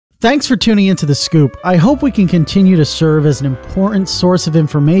Thanks for tuning into The Scoop. I hope we can continue to serve as an important source of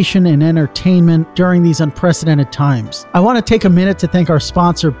information and entertainment during these unprecedented times. I want to take a minute to thank our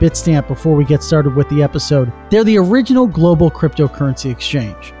sponsor, Bitstamp, before we get started with the episode. They're the original global cryptocurrency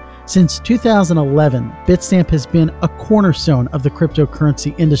exchange. Since 2011, Bitstamp has been a cornerstone of the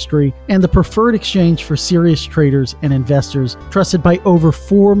cryptocurrency industry and the preferred exchange for serious traders and investors, trusted by over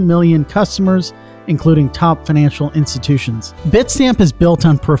 4 million customers, including top financial institutions. Bitstamp is built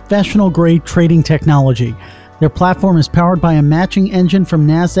on professional-grade trading technology. Their platform is powered by a matching engine from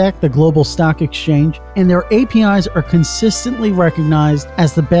Nasdaq, the global stock exchange, and their APIs are consistently recognized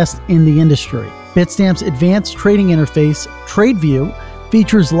as the best in the industry. Bitstamp's advanced trading interface, TradeView,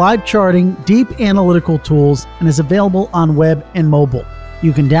 features live charting, deep analytical tools, and is available on web and mobile.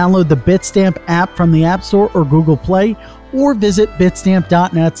 You can download the Bitstamp app from the App Store or Google Play, or visit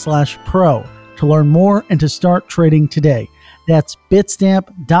bitstamp.net/pro. to learn more and to start trading today. That's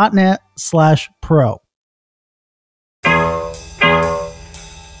bitstamp.net/pro.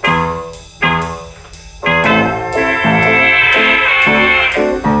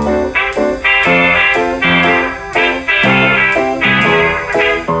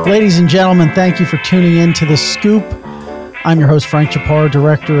 Ladies and gentlemen, thank you for tuning in to The Scoop. I'm your host, Frank Chaparro,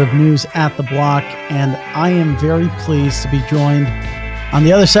 Director of News at The Block, and I am very pleased to be joined on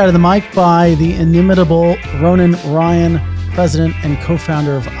the other side of the mic by the inimitable Ronan Ryan, president and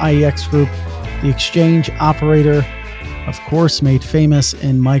co-founder of IEX Group, the exchange operator, of course, made famous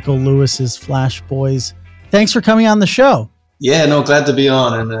in Michael Lewis's Flash Boys. Thanks for coming on the show. Yeah, no, glad to be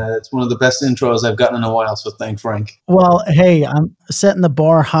on. And it's one of the best intros I've gotten in a while. So thank Frank. Well, hey, I'm setting the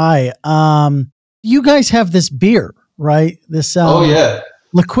bar high. You guys have this beer, right? This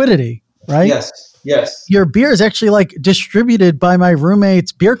liquidity, right? Yes. Your beer is actually like distributed by my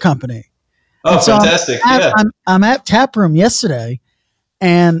roommate's beer company. Oh, so fantastic. I'm at Taproom yesterday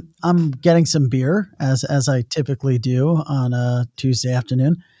and I'm getting some beer as I typically do on a Tuesday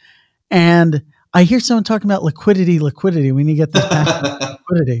afternoon. And I hear someone talking about liquidity. We need to get this back to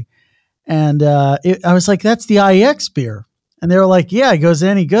liquidity. And I was like, that's the IEX beer. And they were like, yeah. It goes,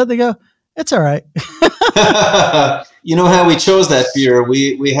 any good? They go, it's all right. You know how we chose that beer?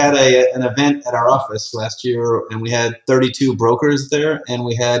 We had an event at our office last year, and we had 32 brokers there, and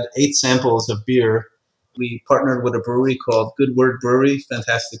we had 8 samples of beer. We partnered with a brewery called Good Word Brewery,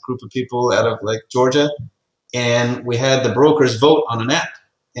 fantastic group of people out of Georgia, and we had the brokers vote on an app,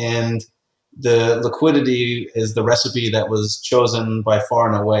 and the liquidity is the recipe that was chosen by far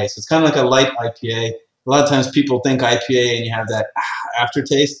and away. So it's kind of like a light IPA. A lot of times people think IPA and you have that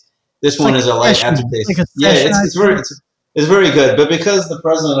aftertaste. This one is a light aftertaste. It's very good. But because the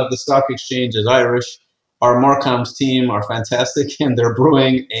president of the stock exchange is Irish, our Marcoms team are fantastic, and they're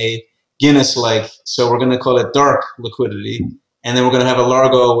brewing a Guinness-like. So we're going to call it dark liquidity, and then we're going to have a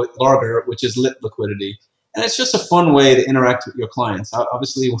lager, which is lit liquidity. And it's just a fun way to interact with your clients.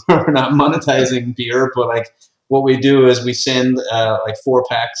 Obviously, we're not monetizing beer, but what we do is we send 4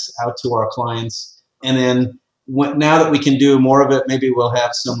 packs out to our clients, and then now that we can do more of it, maybe we'll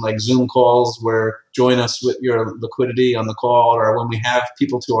have some Zoom calls where join us with your liquidity on the call, or when we have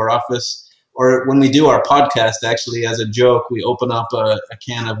people to our office, or when we do our podcast, actually, as a joke, we open up a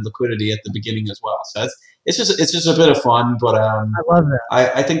can of liquidity at the beginning as well. So it's just a bit of fun, but I love that.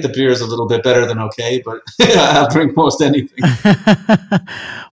 I think the beer is a little bit better than okay, but I'll drink most anything.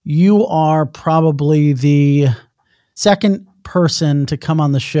 You are probably the second person to come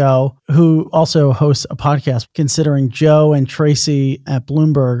on the show who also hosts a podcast, considering Joe and Tracy at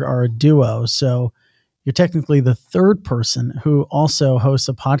Bloomberg are a duo. So you're technically the third person who also hosts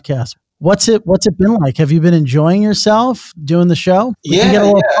a podcast. What's it been like? Have you been enjoying yourself doing the show? We can get a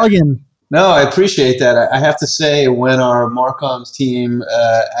little plug-in. No, I appreciate that. I have to say, when our Marcoms team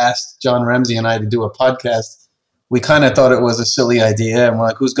asked John Ramsey and I to do a podcast, we kind of thought it was a silly idea. And we're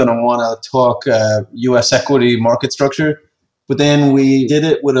like, who's going to want to talk U.S. equity market structure? But then we did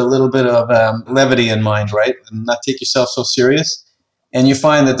it with a little bit of levity in mind, right? And not take yourself so serious. And you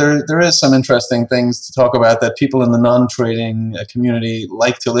find that there is some interesting things to talk about that people in the non-trading community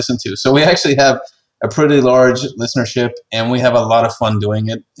like to listen to. So we actually have a pretty large listenership, and we have a lot of fun doing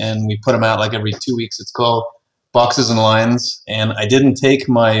it. And we put them out every 2 weeks. It's called Boxes and Lines. And I didn't take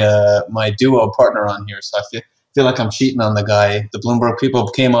my my duo partner on here, so I feel like I'm cheating on the guy. The Bloomberg people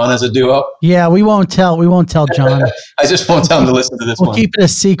came on as a duo. Yeah, we won't tell John. I just won't tell him to listen to this one. We'll keep it a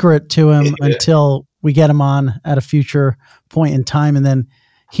secret to him until we get him on at a future point in time, and then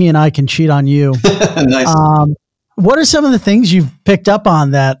he and I can cheat on you. Nice. What are some of the things you've picked up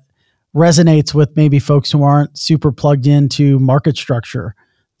on that resonates with maybe folks who aren't super plugged into market structure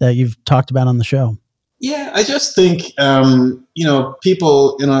that you've talked about on the show? Yeah, I just think,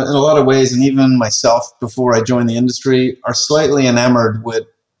 people in a lot of ways, and even myself before I joined the industry, are slightly enamored with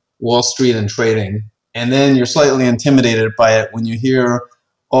Wall Street and trading. And then you're slightly intimidated by it when you hear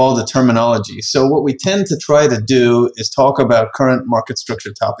all the terminology. So, what we tend to try to do is talk about current market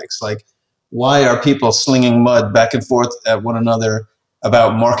structure topics, like why are people slinging mud back and forth at one another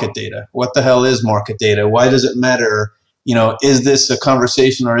about market data? What the hell is market data? Why does it matter? Is this a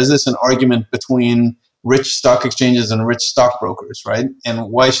conversation or is this an argument between rich stock exchanges and rich stockbrokers, right? And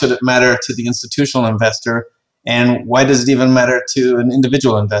why should it matter to the institutional investor? And why does it even matter to an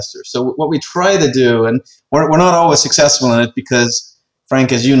individual investor? So what we try to do, and we're not always successful in it because,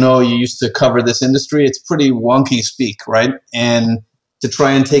 Frank, as you know, you used to cover this industry. It's pretty wonky speak, right? And to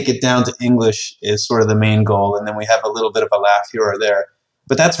try and take it down to English is sort of the main goal. And then we have a little bit of a laugh here or there.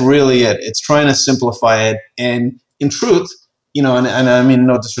 But that's really it. It's trying to simplify it. And in truth, and I mean,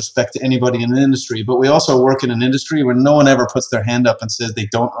 no disrespect to anybody in the industry, but we also work in an industry where no one ever puts their hand up and says they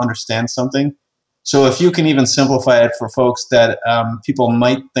don't understand something. So if you can even simplify it for folks that people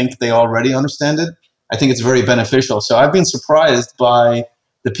might think they already understand it, I think it's very beneficial. So I've been surprised by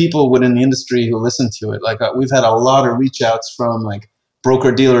the people within the industry who listen to it. Like we've had a lot of reach outs from like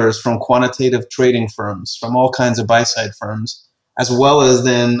broker dealers, from quantitative trading firms, from all kinds of buy side firms, as well as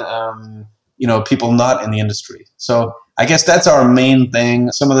then people not in the industry. So I guess that's our main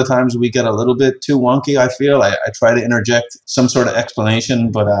thing. Some of the times we get a little bit too wonky, I feel. I try to interject some sort of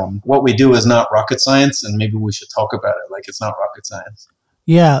explanation, but what we do is not rocket science, and maybe we should talk about it like it's not rocket science.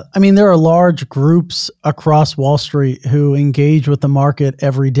 Yeah. I mean, there are large groups across Wall Street who engage with the market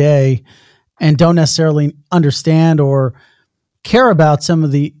every day and don't necessarily understand or care about some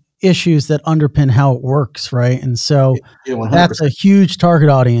of the issues that underpin how it works, right? And so that's a huge target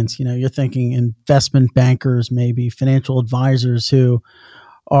audience. You're thinking investment bankers, maybe financial advisors who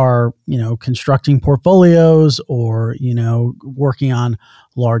are, constructing portfolios or, working on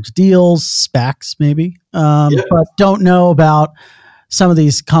large deals, SPACs maybe, but don't know about some of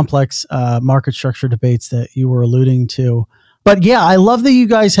these complex market structure debates that you were alluding to. But yeah, I love that you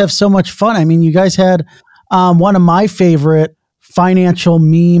guys have so much fun. I mean, you guys had one of my favorite financial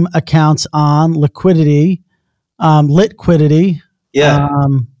meme accounts on Liquidity, Litquidity,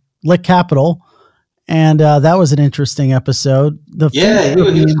 Lit Capital. And that was an interesting episode. The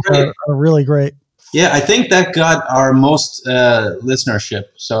memes are really great. Yeah, I think that got our most listenership.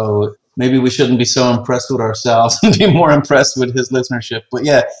 So maybe we shouldn't be so impressed with ourselves and be more impressed with his listenership. But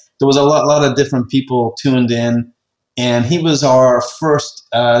yeah, there was a lot of different people tuned in. And he was our first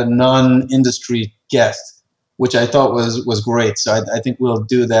non-industry guest, which I thought was great. So I think we'll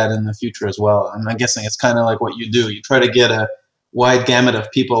do that in the future as well. And I'm guessing it's kind of like what you do. You try to get a wide gamut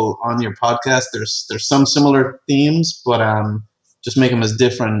of people on your podcast. There's some similar themes, but just make them as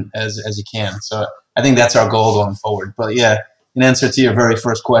different as you can. So I think that's our goal going forward. But yeah, in answer to your very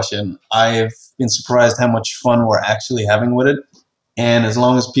first question, I've been surprised how much fun we're actually having with it. And as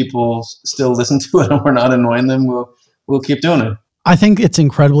long as people still listen to it and we're not annoying them, we'll keep doing it. I think it's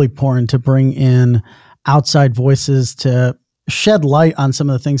incredibly important to bring in outside voices to shed light on some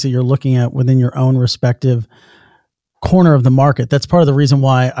of the things that you're looking at within your own respective corner of the market. That's part of the reason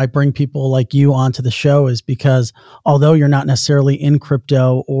why I bring people like you onto the show, is because although you're not necessarily in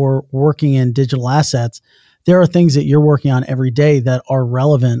crypto or working in digital assets, there are things that you're working on every day that are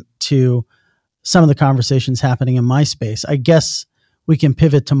relevant to some of the conversations happening in my space. I guess we can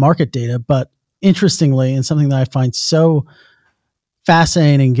pivot to market data, but interestingly, and something that I find so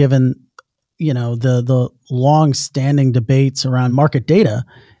fascinating given the long-standing debates around market data,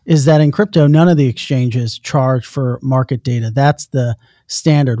 is that in crypto, none of the exchanges charge for market data. That's the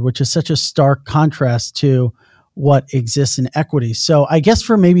standard, which is such a stark contrast to what exists in equities. So I guess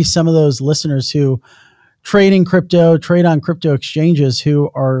for maybe some of those listeners who trade in crypto, trade on crypto exchanges,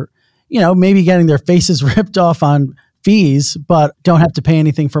 who are, maybe getting their faces ripped off on fees, but don't have to pay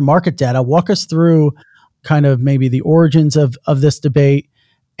anything for market data, walk us through kind of maybe the origins of this debate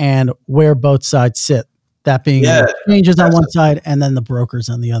and where both sides sit. That being exchanges on one side and then the brokers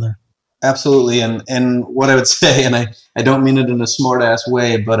on the other. Absolutely. And what I would say, and I don't mean it in a smart ass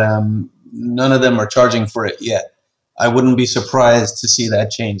way, but none of them are charging for it yet. I wouldn't be surprised to see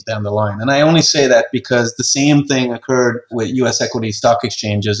that change down the line. And I only say that because the same thing occurred with US equity stock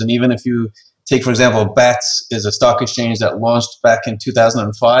exchanges. And even if you take, for example, BATS is a stock exchange that launched back in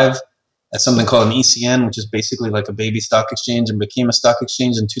 2005 as something called an ECN, which is basically like a baby stock exchange, and became a stock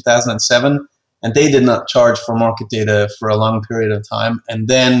exchange in 2007. And they did not charge for market data for a long period of time. And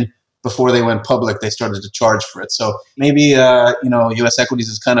then before they went public, they started to charge for it. So maybe, U.S. equities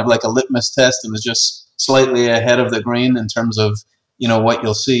is kind of like a litmus test and is just slightly ahead of the grain in terms of, what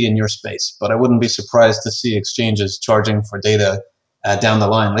you'll see in your space. But I wouldn't be surprised to see exchanges charging for data down the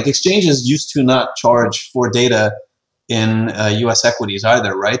line. Like exchanges used to not charge for data in U.S. equities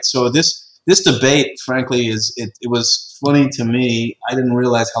either, right? So this debate, frankly, it was funny to me. I didn't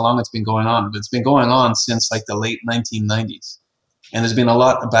realize how long it's been going on, but it's been going on since like the late 1990s. And there's been a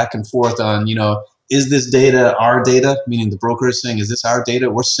lot of back and forth on, is this data our data? Meaning the broker is saying, is this our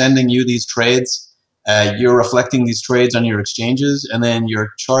data? We're sending you these trades. You're reflecting these trades on your exchanges, and then you're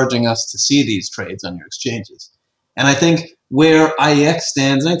charging us to see these trades on your exchanges. And I think where IEX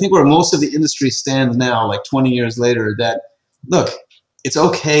stands, and I think where most of the industry stands now, like 20 years later, that, look, it's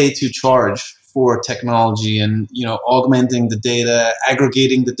okay to charge for technology and, augmenting the data,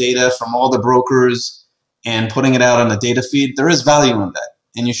 aggregating the data from all the brokers and putting it out on a data feed. There is value in that,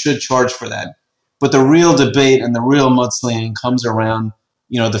 and you should charge for that. But the real debate and the real mudslinging comes around,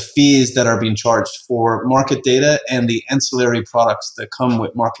 the fees that are being charged for market data and the ancillary products that come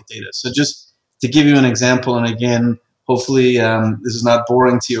with market data. So just to give you an example, and again, hopefully this is not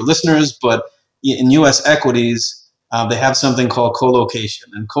boring to your listeners, but in U.S. equities, they have something called colocation.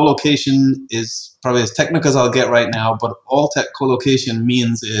 And colocation is probably as technical as I'll get right now, but all colocation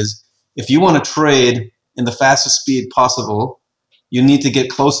means is if you want to trade in the fastest speed possible, you need to get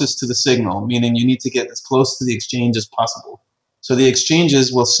closest to the signal, meaning you need to get as close to the exchange as possible. So the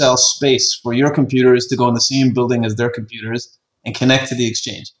exchanges will sell space for your computers to go in the same building as their computers and connect to the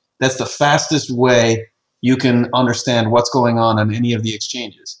exchange. That's the fastest way you can understand what's going on any of the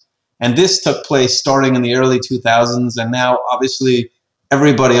exchanges. And this took place starting in the early 2000s, and now obviously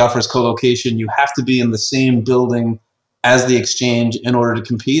everybody offers colocation. You have to be in the same building as the exchange in order to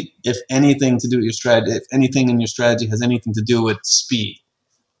compete. If anything to do with your strategy, if anything in your strategy has anything to do with speed.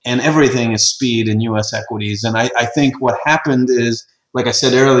 And everything is speed in U.S. equities. And I think what happened is, like I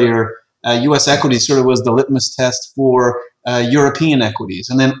said earlier, U.S. equities sort of was the litmus test for European equities.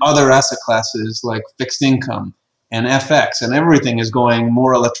 And then other asset classes like fixed income and FX, and everything is going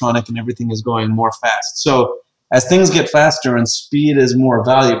more electronic and everything is going more fast. So as things get faster and speed is more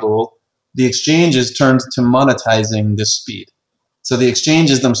valuable, the exchanges turned to monetizing this speed. So the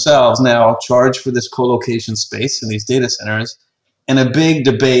exchanges themselves now charge for this co-location space in these data centers. And a big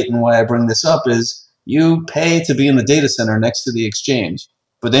debate, and why I bring this up, is you pay to be in the data center next to the exchange,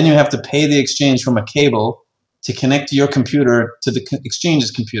 but then you have to pay the exchange from a cable to connect your computer to the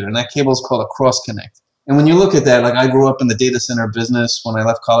exchange's computer, and that cable is called a cross connect. And when you look at that, like I grew up in the data center business. When I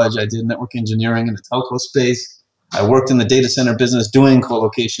left college, I did network engineering in the telco space. I worked in the data center business doing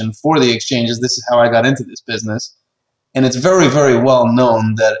co-location for the exchanges. This is how I got into this business. And it's very, very well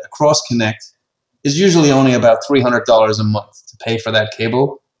known that a cross connect is usually only about $300 a month to pay for that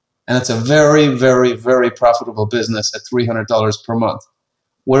cable. And it's a very, very, very profitable business at $300 per month.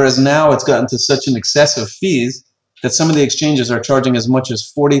 Whereas now it's gotten to such an excessive fees that some of the exchanges are charging as much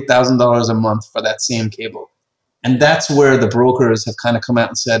as $40,000 a month for that same cable. And that's where the brokers have kind of come out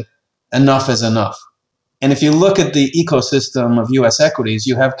and said, enough is enough. And if you look at the ecosystem of US equities,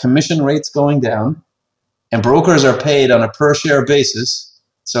 you have commission rates going down, and brokers are paid on a per share basis.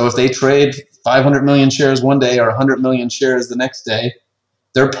 So if they trade 500 million shares one day or 100 million shares the next day,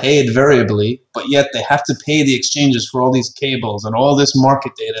 they're paid variably, but yet they have to pay the exchanges for all these cables and all this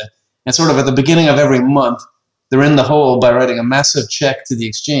market data. And sort of at the beginning of every month, they're in the hole by writing a massive check to the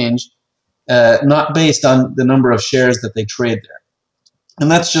exchange, not based on the number of shares that they trade there. And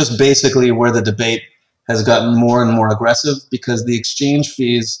that's just basically where the debate has gotten more and more aggressive, because the exchange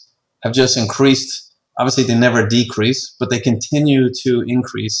fees have just increased. Obviously, they never decrease, but they continue to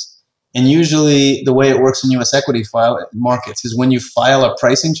increase. And usually the way it works in U.S. equity markets is when you file a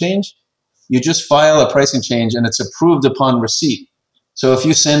pricing change, you just file a pricing change and it's approved upon receipt. So if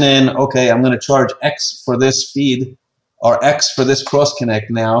you send in, okay, I'm going to charge X for this feed or X for this cross connect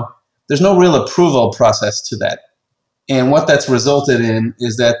now, there's no real approval process to that. And what that's resulted in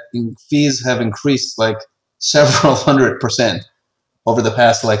is that fees have increased like several 100% over the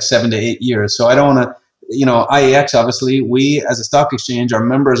past like 7 to 8 years. So I don't want to, IEX, obviously, we as a stock exchange are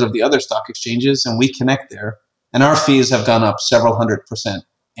members of the other stock exchanges and we connect there. And our fees have gone up several 100%.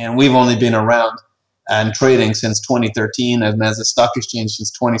 And we've only been around and trading since 2013 and as a stock exchange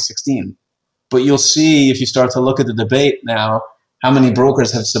since 2016. But you'll see if you start to look at the debate now, how many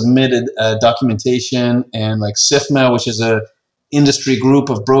brokers have submitted documentation, and like SIFMA, which is a industry group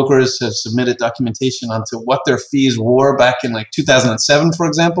of brokers, have submitted documentation onto what their fees were back in like 2007, for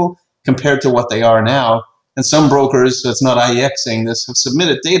example, compared to what they are now. And some brokers, so it's not IEX saying this, have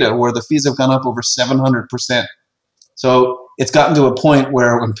submitted data where the fees have gone up over 700%. So it's gotten to a point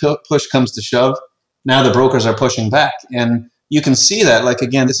where when push comes to shove, now the brokers are pushing back. And you can see that, like,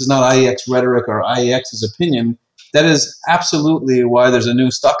 again, this is not IEX rhetoric or IEX's opinion. That is absolutely why there's a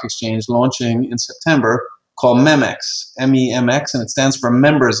new stock exchange launching in September called MEMX, MEMX, and it stands for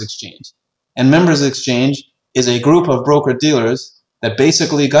Members Exchange. And Members Exchange is a group of broker-dealers that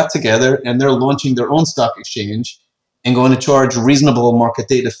basically got together and they're launching their own stock exchange and going to charge reasonable market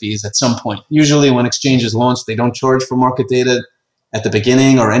data fees at some point. Usually when exchanges launch, they don't charge for market data at the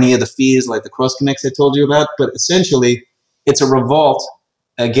beginning or any of the fees like the cross connects I told you about, but essentially it's a revolt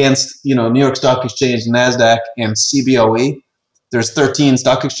against, New York Stock Exchange, Nasdaq, and CBOE. There's 13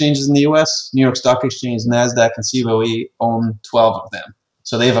 stock exchanges in the US. New York Stock Exchange, Nasdaq, and CBOE own 12 of them.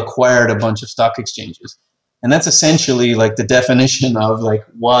 So they've acquired a bunch of stock exchanges. And that's essentially like the definition of like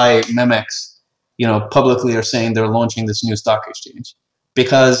why MEMX, publicly are saying they're launching this new stock exchange.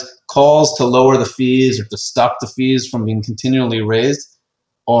 Because calls to lower the fees or to stop the fees from being continually raised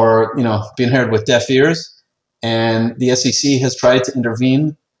or, being heard with deaf ears. And the SEC has tried to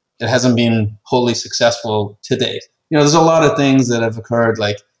intervene. It hasn't been wholly successful to date. There's a lot of things that have occurred,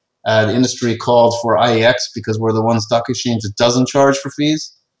 like the industry called for IEX, because we're the one stock exchange that doesn't charge for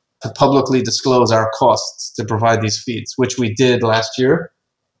fees, to publicly disclose our costs to provide these feeds, which we did last year.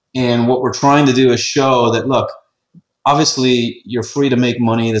 And what we're trying to do is show that, look, obviously you're free to make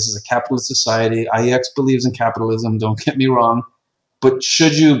money. This is a capitalist society. IEX believes in capitalism, don't get me wrong. But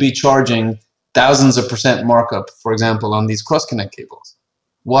should you be charging thousands of % markup, for example, on these cross-connect cables?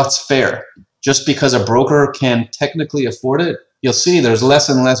 What's fair? Just because a broker can technically afford it, you'll see there's less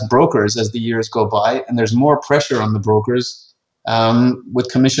and less brokers as the years go by, and there's more pressure on the brokers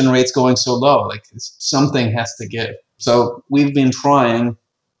with commission rates going so low. Like something has to give. So we've been trying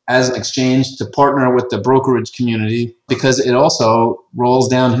as an exchange to partner with the brokerage community because it also rolls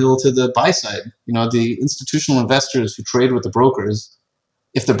downhill to the buy side. The institutional investors who trade with the brokers,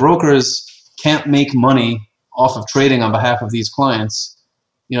 if the brokers can't make money off of trading on behalf of these clients,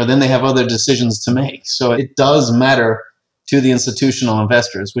 then they have other decisions to make. So it does matter to the institutional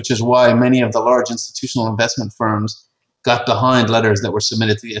investors, which is why many of the large institutional investment firms got behind letters that were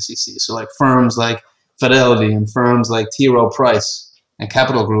submitted to the SEC. So like firms like Fidelity and firms like T. Rowe Price and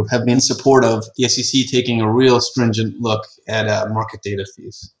Capital Group have been supportive of the SEC taking a real stringent look at market data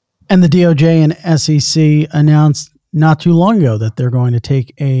fees. And the DOJ and SEC announced not too long ago that they're going to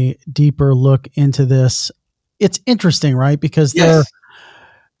take a deeper look into this. It's interesting, right? Because there are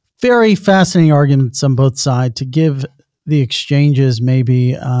very fascinating arguments on both sides to give the exchanges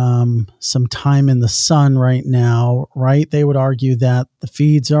maybe some time in the sun right now, right? They would argue that the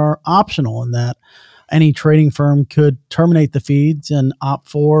feeds are optional and that any trading firm could terminate the feeds and opt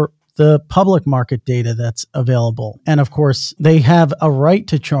for the public market data that's available. And of course, they have a right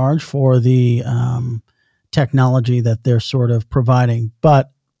to charge for the technology that they're sort of providing.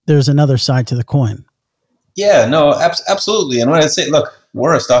 But there's another side to the coin. Yeah, no, absolutely. And when I say, look,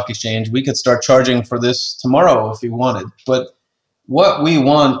 we're a stock exchange, we could start charging for this tomorrow if we wanted. But what we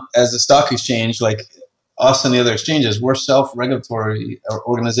want as a stock exchange, like us and the other exchanges, we're self-regulatory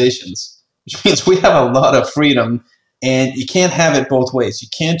organizations, which means we have a lot of freedom, and you can't have it both ways. You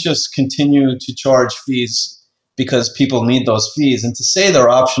can't just continue to charge fees because people need those fees. And to say they're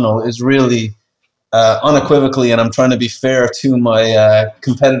optional is really unequivocally, and I'm trying to be fair to my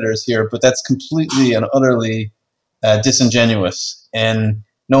competitors here, but that's completely and utterly disingenuous. And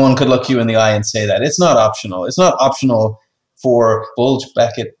no one could look you in the eye and say that. It's not optional. It's not optional for bulge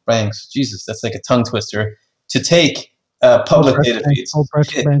bracket banks. Jesus, that's like a tongue twister. To take public data feeds.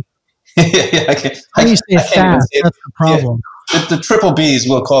 Yeah, how do you say it fast? That's the problem. Yeah, the triple Bs,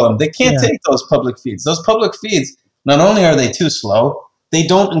 we'll call them. They can't take those public feeds. Those public feeds, not only are they too slow, they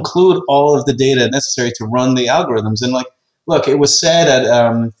don't include all of the data necessary to run the algorithms. And look, it was said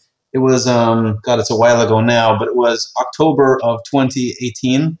at, it's a while ago now, but it was October of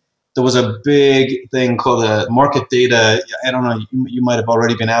 2018. There was a big thing called a market data. I don't know, you might have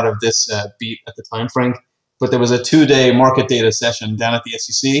already been out of this beat at the time, Frank, but there was a 2-day market data session down at the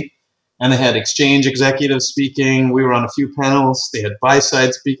SEC, and they had exchange executives speaking. We were on a few panels. They had buy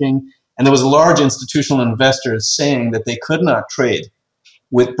side speaking, and there was large institutional investors saying that they could not trade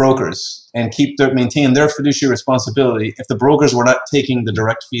with brokers and maintain their fiduciary responsibility if the brokers were not taking the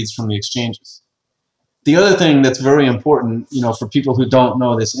direct feeds from the exchanges. The other thing that's very important, for people who don't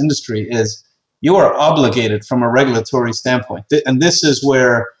know this industry is you are obligated from a regulatory standpoint. And this is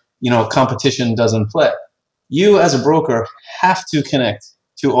where, competition doesn't play. You as a broker have to connect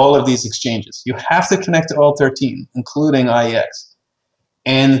to all of these exchanges. You have to connect to all 13, including IEX.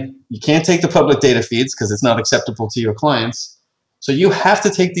 And you can't take the public data feeds because it's not acceptable to your clients. So you have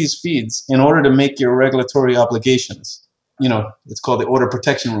to take these feeds in order to make your regulatory obligations. It's called the order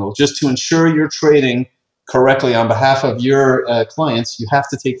protection rule. Just to ensure you're trading correctly on behalf of your clients, you have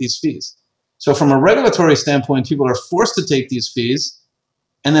to take these fees. So from a regulatory standpoint, people are forced to take these fees.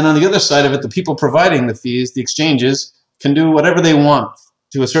 And then on the other side of it, the people providing the fees, the exchanges, can do whatever they want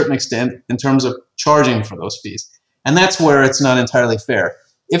to a certain extent in terms of charging for those fees. And that's where it's not entirely fair.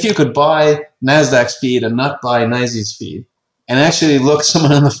 If you could buy Nasdaq's feed and not buy NYSE's feed, and actually look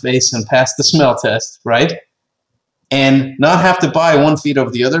someone in the face and pass the smell test, right? And not have to buy one feed over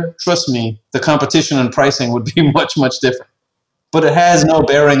the other, trust me, the competition and pricing would be much, much different. But it has no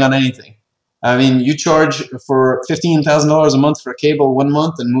bearing on anything. I mean, you charge for $15,000 a month for a cable one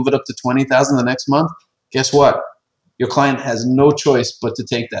month and move it up to $20,000 the next month. Guess what? Your client has no choice but to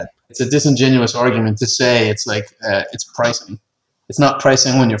take that. It's a disingenuous argument to say it's like it's pricing. It's not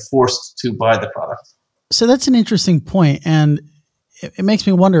pricing when you're forced to buy the product. So that's an interesting point, and it makes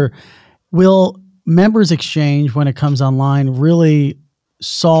me wonder, will members exchange, when it comes online, really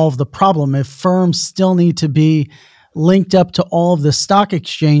solve the problem? If firms still need to be linked up to all of the stock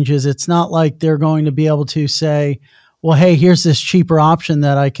exchanges, it's not like they're going to be able to say, well, hey, here's this cheaper option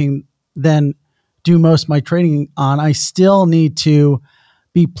that I can then do most of my trading on. I still need to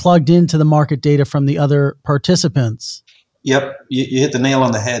be plugged into the market data from the other participants. Yep, you hit the nail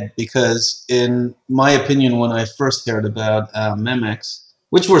on the head, because in my opinion, when I first heard about MEMX,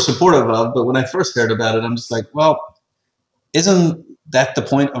 which we're supportive of, but when I first heard about it, I'm just like, well, isn't that the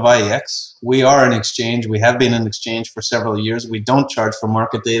point of IEX? We are an exchange. We have been an exchange for several years. We don't charge for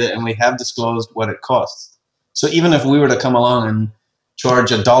market data, and we have disclosed what it costs. So even if we were to come along and charge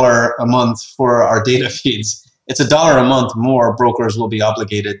 $1 a month for our data feeds, it's $1 a month more brokers will be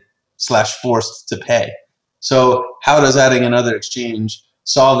obligated / forced to pay. So how does adding another exchange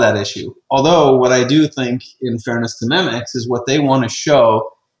solve that issue? Although what I do think, in fairness to MEMX, is what they want to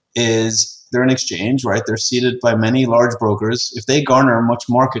show is they're an exchange, right? They're seeded by many large brokers. If they garner much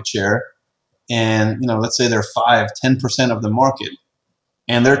market share, and let's say they're 5-10% of the market,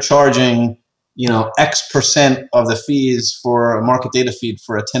 and they're charging X percent of the fees for a market data feed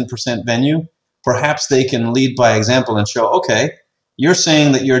for a 10% venue, perhaps they can lead by example and show, okay, you're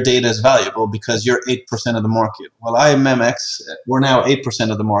saying that your data is valuable because you're 8% of the market. Well, I am MEMX. We're now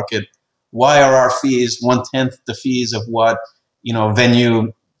 8% of the market. Why are our fees 1/10 the fees of what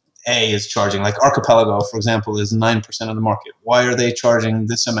venue A is charging? Like Archipelago, for example, is 9% of the market. Why are they charging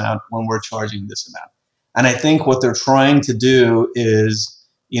this amount when we're charging this amount? And I think what they're trying to do is,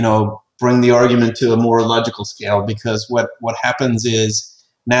 bring the argument to a more logical scale, because what happens is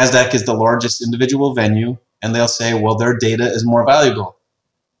Nasdaq is the largest individual venue, and they'll say, well, their data is more valuable.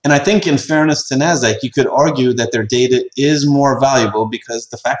 And I think, in fairness to Nasdaq, you could argue that their data is more valuable because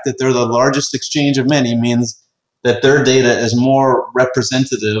the fact that they're the largest exchange of many means that their data is more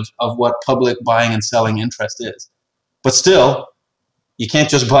representative of what public buying and selling interest is. But still, you can't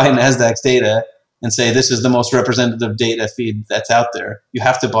just buy Nasdaq's data and say this is the most representative data feed that's out there. You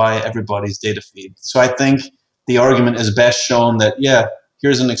have to buy everybody's data feed. So I think the argument is best shown that, yeah,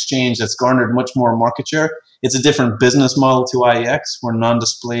 here's an exchange that's garnered much more market share. It's a different business model to IEX. We're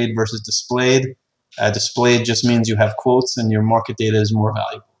non-displayed versus displayed. Displayed just means you have quotes and your market data is more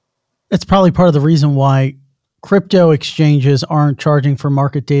valuable. It's probably part of the reason why crypto exchanges aren't charging for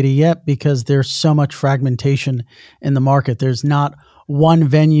market data yet, because there's so much fragmentation in the market. There's not one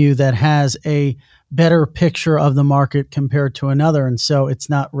venue that has a better picture of the market compared to another. And so it's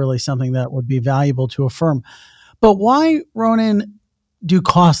not really something that would be valuable to a firm. But why, Ronan, do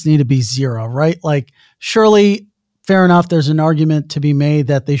costs need to be zero, right? Like, surely, fair enough, there's an argument to be made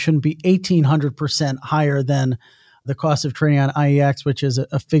that they shouldn't be 1,800% higher than the cost of trading on IEX, which is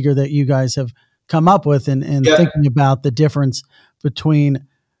a figure that you guys have come up with in thinking about the difference between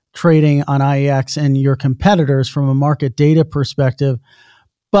trading on IEX and your competitors from a market data perspective.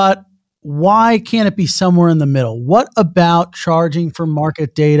 But why can't it be somewhere in the middle? What about charging for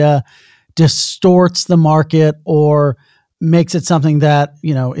market data distorts the market or makes it something that,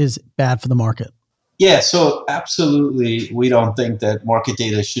 is bad for the market? Yeah, so absolutely, we don't think that market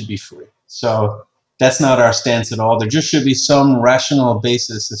data should be free. So that's not our stance at all. There just should be some rational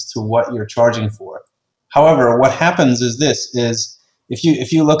basis as to what you're charging for. However, what happens is this: is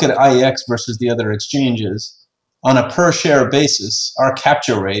if you look at IEX versus the other exchanges, on a per share basis, our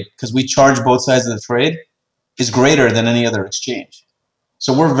capture rate, because we charge both sides of the trade, is greater than any other exchange.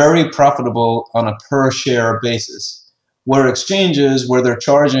 So we're very profitable on a per share basis. Where exchanges, where they're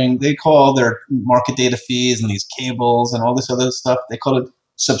charging, they call their market data fees and these cables and all this other stuff, they call it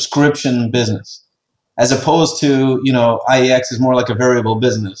subscription business. As opposed to, IEX is more like a variable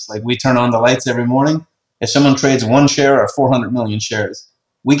business. Like, we turn on the lights every morning. If someone trades one share or 400 million shares,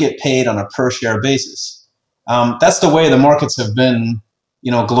 we get paid on a per share basis. That's the way the markets have been,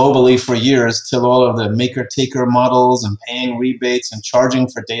 globally for years, till all of the maker-taker models and paying rebates and charging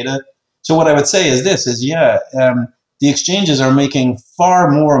for data. So what I would say is this: the exchanges are making far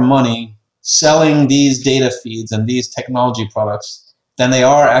more money selling these data feeds and these technology products than they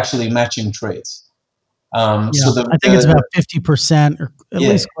are actually matching trades. Yeah, I think it's about 50%, or at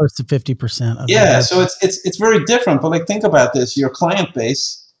least close to 50% of yeah. So it's very different. But like, think about this: your client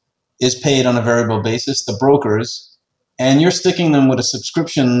base is paid on a variable basis, the brokers, and you're sticking them with a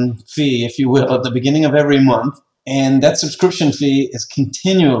subscription fee, if you will, at the beginning of every month, and that subscription fee is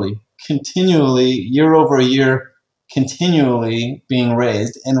continually, year over year, continually being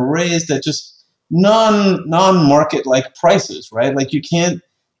raised, and raised at just non-market like prices, right? Like, you can't,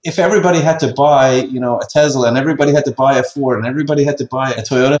 if everybody had to buy, a Tesla, and everybody had to buy a Ford, and everybody had to buy a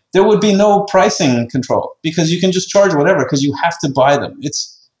Toyota, there would be no pricing control, because you can just charge whatever, because you have to buy them.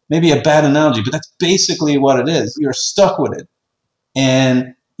 It's maybe a bad analogy, but that's basically what it is. You're stuck with it.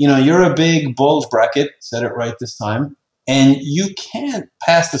 And, you're a big bulge bracket, said it right this time, and you can't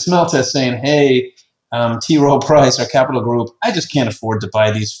pass the smell test saying, hey, T. Rowe Price or Capital Group, I just can't afford to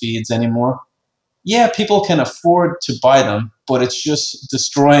buy these feeds anymore. Yeah, people can afford to buy them, but it's just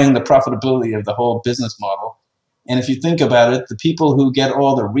destroying the profitability of the whole business model. And if you think about it, the people who get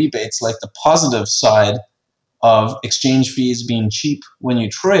all the rebates, like the positive side of exchange fees being cheap when you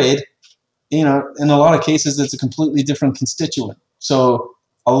trade, in a lot of cases, it's a completely different constituent. So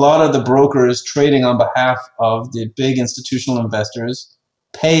a lot of the brokers trading on behalf of the big institutional investors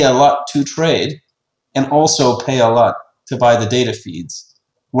pay a lot to trade, and also pay a lot to buy the data feeds.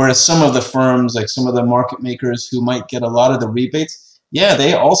 Whereas some of the firms, like some of the market makers who might get a lot of the rebates,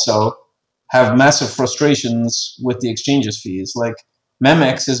 they also have massive frustrations with the exchanges fees. Like,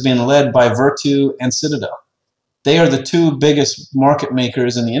 Memex has been led by Virtu and Citadel. They are the two biggest market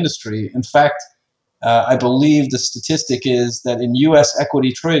makers in the industry. In fact, I believe the statistic is that in U.S.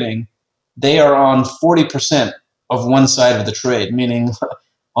 equity trading, they are on 40% of one side of the trade, meaning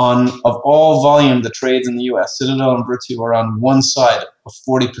of all volume that trades in the U.S., Citadel and Virtu are on one side of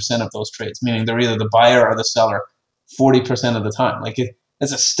 40% of those trades, meaning they're either the buyer or the seller 40% of the time. Like,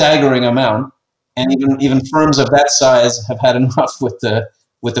 it's a staggering amount, and even firms of that size have had enough with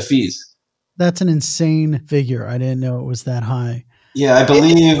the fees. That's an insane figure. I didn't know it was that high. Yeah, I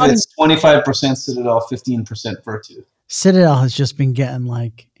believe it's 25% Citadel, 15% Virtu. Citadel has just been getting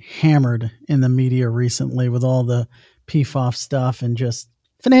hammered in the media recently with all the PFOF stuff, and just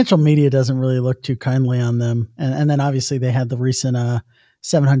financial media doesn't really look too kindly on them. And then obviously they had the recent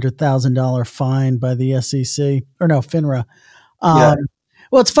 $700,000 fine by the SEC, or no, FINRA.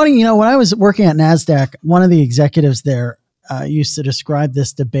 Well, it's funny, when I was working at Nasdaq, one of the executives there used to describe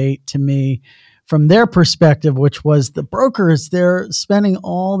this debate to me from their perspective, which was the brokers, they're spending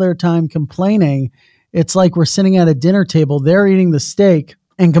all their time complaining. It's like we're sitting at a dinner table, they're eating the steak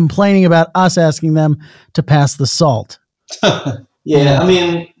and complaining about us asking them to pass the salt. Yeah, I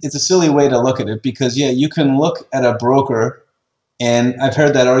mean, it's a silly way to look at it, because, you can look at a broker, and I've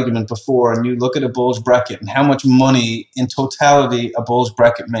heard that argument before, and you look at a bulge bracket and how much money in totality a bulge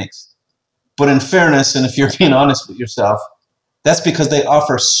bracket makes. But in fairness, and if you're being honest with yourself, that's because they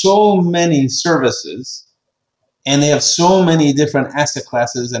offer so many services, and they have so many different asset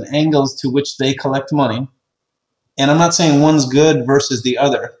classes and angles to which they collect money. And I'm not saying one's good versus the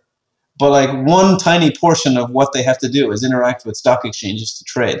other, but like, one tiny portion of what they have to do is interact with stock exchanges to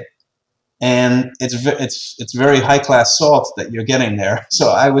trade. And it's very high class salt that you're getting there. So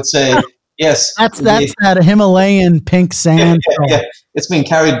I would say, yes. That's that Himalayan pink sand. Yeah. It's being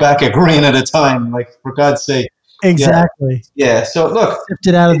carried back a grain at a time, like, for God's sake. Exactly. Yeah. So look,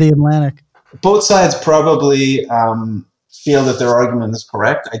 sifted out of the Atlantic. Both sides probably feel that their argument is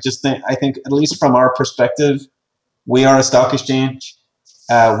correct. I think at least from our perspective, we are a stock exchange.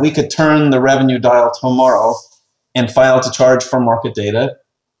 We could turn the revenue dial tomorrow and file to charge for market data.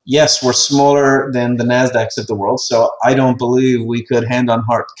 Yes, we're smaller than the Nasdaqs of the world, so I don't believe we could hand on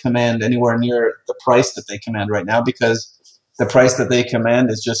heart command anywhere near the price that they command right now, because the price that they command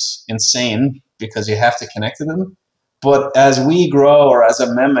is just insane, because you have to connect to them. But as we grow, or as a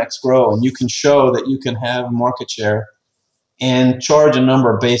Memex grow, and you can show that you can have market share and charge a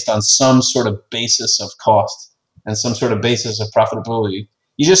number based on some sort of basis of cost and some sort of basis of profitability,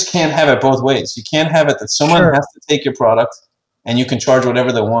 you just can't have it both ways. You can't have it that someone has to take your product and you can charge whatever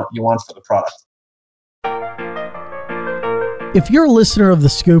you want for the product. If you're a listener of The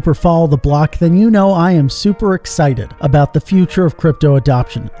Scoop or follow The Block, then you know I am super excited about the future of crypto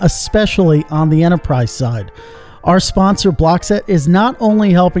adoption, especially on the enterprise side. Our sponsor, Blockset, is not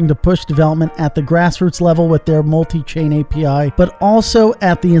only helping to push development at the grassroots level with their multi-chain API, but also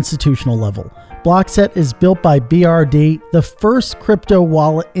at the institutional level. Blockset is built by BRD, the first crypto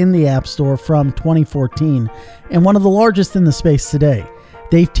wallet in the App Store from 2014, and one of the largest in the space today.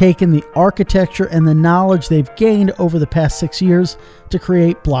 They've taken the architecture and the knowledge they've gained over the past 6 years to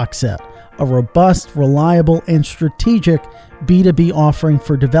create Blockset, a robust, reliable, and strategic B2B offering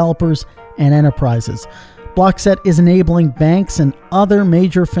for developers and enterprises. Blockset is enabling banks and other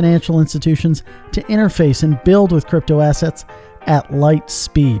major financial institutions to interface and build with crypto assets at light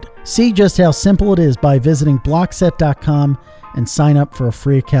speed. See just how simple it is by visiting blockset.com and sign up for a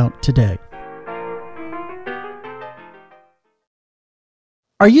free account today.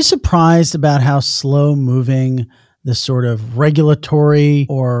 Are you surprised about how slow moving this sort of regulatory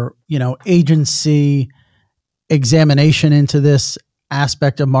or, agency examination into this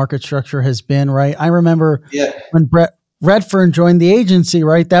aspect of market structure has been, right? I remember when Brett Redfern joined the agency,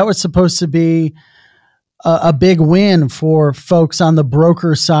 right? That was supposed to be a big win for folks on the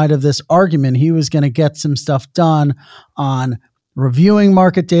broker side of this argument. He was going to get some stuff done on reviewing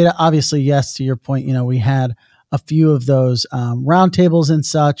market data. Obviously, yes, to your point, we had a few of those roundtables and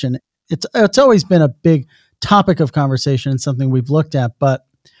such, and it's always been a big topic of conversation and something we've looked at. But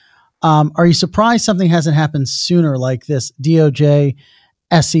are you surprised something hasn't happened sooner, like this DOJ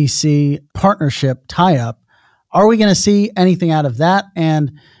SEC partnership tie-up? Are we going to see anything out of that?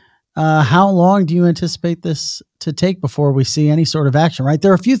 And how long do you anticipate this to take before we see any sort of action, right?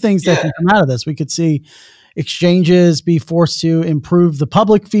 There are a few things that can come out of this. We could see exchanges be forced to improve the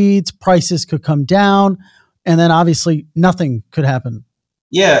public feeds, prices could come down, and then obviously nothing could happen.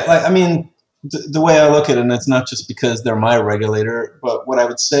 Yeah, the way I look at it, and it's not just because they're my regulator, but what I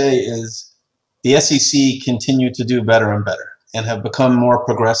would say is the SEC continue to do better and better and have become more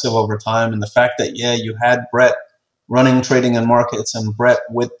progressive over time. And the fact that, you had Brett running trading and markets and Brett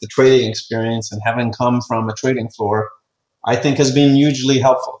with the trading experience and having come from a trading floor, I think has been hugely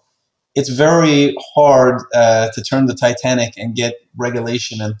helpful. It's very hard to turn the Titanic and get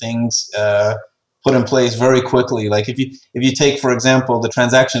regulation and things put in place very quickly. Like if you take, for example, the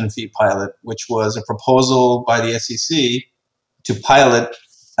transaction fee pilot, which was a proposal by the SEC to pilot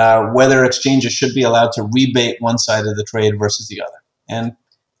whether exchanges should be allowed to rebate one side of the trade versus the other. And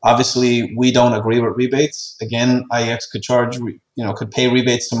obviously, we don't agree with rebates. Again, IEX could pay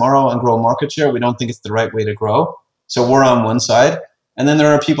rebates tomorrow and grow market share. We don't think it's the right way to grow. So we're on one side, and then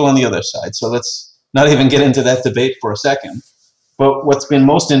there are people on the other side. So let's not even get into that debate for a second. But what's been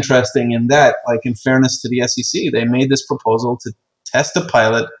most interesting in that, like in fairness to the SEC, they made this proposal to test a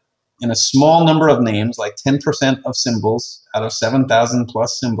pilot in a small number of names, like 10% of symbols out of 7,000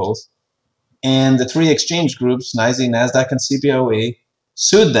 plus symbols. And the three exchange groups, NYSE, Nasdaq, and CBOE,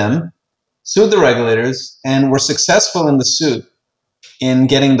 sued the regulators, and were successful in the suit in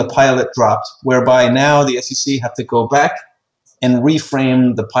getting the pilot dropped, whereby now the SEC have to go back and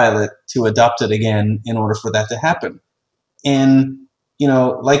reframe the pilot to adopt it again in order for that to happen. And,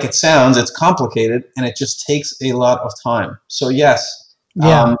 like it sounds, it's complicated and it just takes a lot of time. So yes,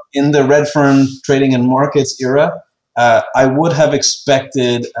 in the Redfern trading and markets era, I would have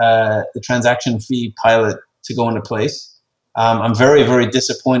expected the transaction fee pilot to go into place. I'm very, very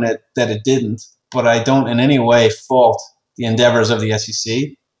disappointed that it didn't, but I don't in any way fault the endeavors of the SEC.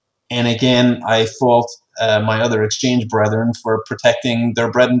 And again, I fault my other exchange brethren for protecting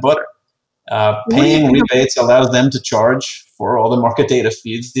their bread and butter. Paying rebates allows them to charge for all the market data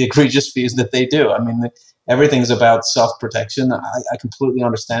feeds, the egregious fees that they do. Everything's about self-protection. I completely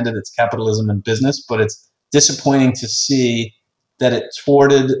understand it. It's capitalism and business, but it's disappointing to see that it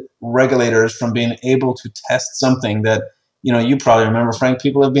thwarted regulators from being able to test something that, you probably remember, Frank,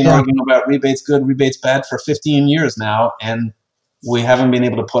 people have been arguing about rebates good, rebates bad for 15 years now, and we haven't been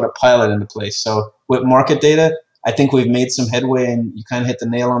able to put a pilot into place. So with market data, I think we've made some headway, and you kind of hit the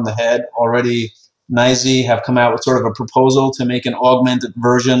nail on the head. Already, NYSE have come out with sort of a proposal to make an augmented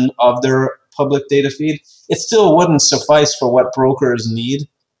version of their public data feed. It still wouldn't suffice for what brokers need,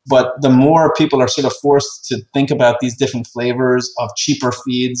 but the more people are sort of forced to think about these different flavors of cheaper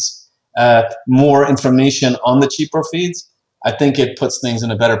feeds, more information on the cheaper feeds, I think it puts things in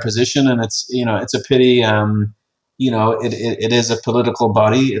a better position. And it's a pity. It is a political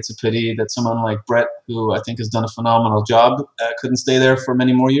body. It's a pity that someone like Brett, who I think has done a phenomenal job, couldn't stay there for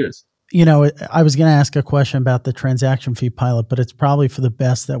many more years. I was going to ask a question about the transaction fee pilot, but it's probably for the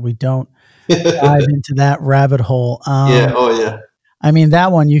best that we don't dive into that rabbit hole. That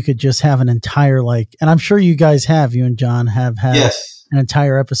one you could just have an entire and I'm sure you guys you and John have had an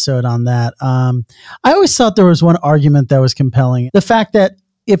entire episode on that. I always thought there was one argument that was compelling. The fact that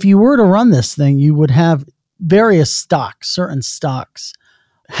if you were to run this thing, you would have various certain stocks,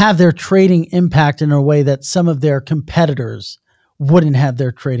 have their trading impact in a way that some of their competitors wouldn't have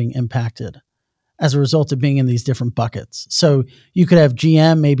their trading impacted as a result of being in these different buckets. So you could have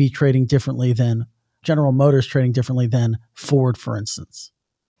GM maybe trading differently than General Motors trading differently than Ford, for instance.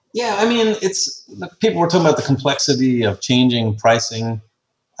 Yeah, I mean, people were talking about the complexity of changing pricing.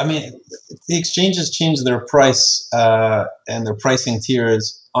 I mean, the exchanges change their price and their pricing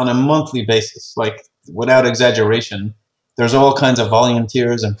tiers on a monthly basis, like without exaggeration. There's all kinds of volume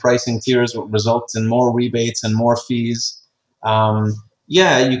tiers and pricing tiers, what results in more rebates and more fees. Um,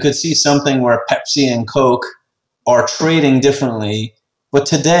 yeah, you could see something where Pepsi and Coke are trading differently. But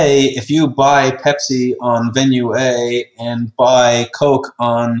today, if you buy Pepsi on venue A and buy Coke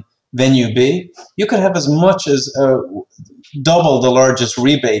on venue B, you could have as much as double the largest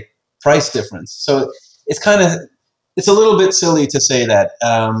rebate price difference. So it's kind of it's a little bit silly to say that,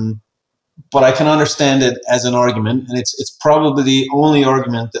 but I can understand it as an argument, and it's probably the only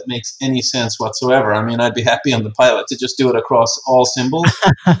argument that makes any sense whatsoever. I mean, I'd be happy on the pilot to just do it across all symbols,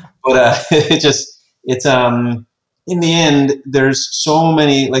 but it's in the end there's so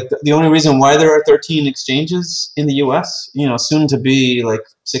many, like the only reason why there are 13 exchanges in the US, soon to be like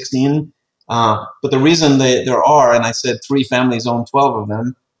 16, but the reason there are, and I said three families own 12 of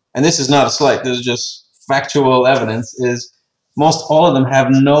them, and this is not a slight, this is just factual evidence, is most all of them have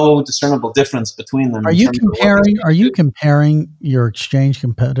no discernible difference between them Are in you terms of what comparing? they Are you do. comparing your exchange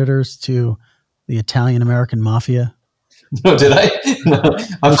competitors to the Italian American mafia? No, did I? No,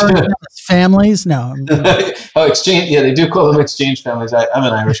 I'm Referring to them as families? No, oh, exchange. Yeah, they do call them exchange families. I'm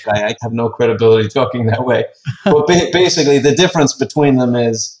an Irish guy. I have no credibility talking that way. But basically, the difference between them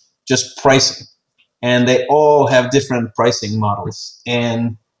is just pricing, and they all have different pricing models.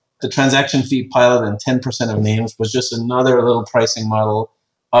 And the transaction fee pilot and 10% of names was just another little pricing model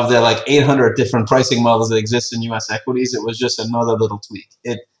of the like 800 different pricing models that exist in U.S. equities. It was just another little tweak.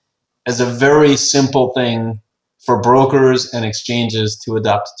 It as a very simple thing for brokers and exchanges to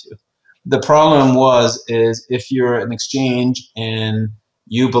adopt to. The problem is if you're an exchange and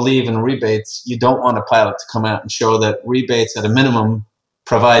you believe in rebates, you don't want a pilot to come out and show that rebates at a minimum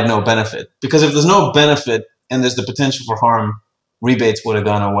provide no benefit. Because if there's no benefit and there's the potential for harm, rebates would have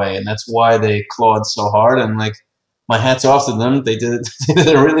gone away. And that's why they clawed so hard. And like, my hat's off to them. They did, they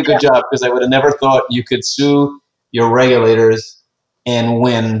did a really good job, because I would have never thought you could sue your regulators and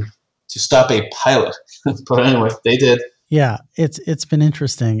win to stop a pilot. But anyway, they did. yeah, it's been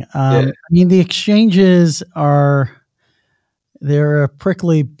interesting. Yeah. I mean, the exchanges are they're a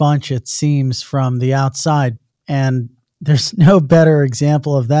prickly bunch, it seems, from the outside, and there's no better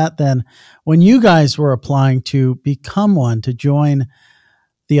example of that than when you guys were applying to become one, to join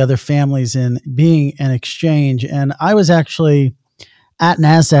the other families in being an exchange. And I was actually at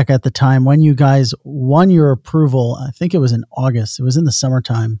Nasdaq at the time when you guys won your approval. I think it was in August. It was in the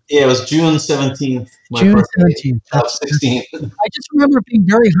summertime. Yeah, it was June 17th, my June birthday, 17th. of That's 16. I just remember it being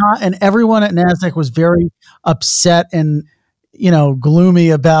very hot, and everyone at Nasdaq was very upset and gloomy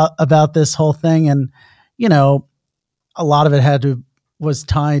about this whole thing. And you know, a lot of it was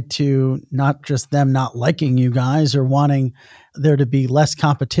tied to not just them not liking you guys or wanting there to be less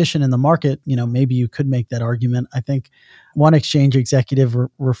competition in the market. Maybe you could make that argument. I think one exchange executive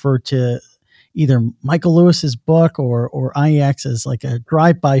referred to either Michael Lewis's book or IEX as like a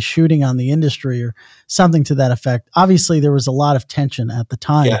drive-by shooting on the industry or something to that effect. Obviously, there was a lot of tension at the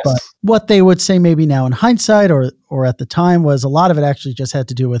time, Yes. but what they would say maybe now in hindsight or at the time was a lot of it actually just had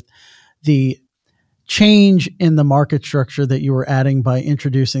to do with the change in the market structure that you were adding by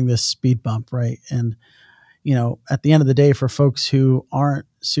introducing this speed bump, right? And at the end of the day, for folks who aren't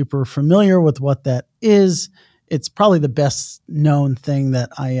super familiar with what that is, it's probably the best known thing that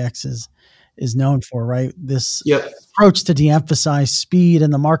IEX is known for, right? This Yep. approach to de-emphasize speed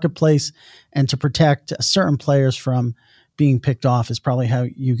in the marketplace and to protect certain players from being picked off is probably how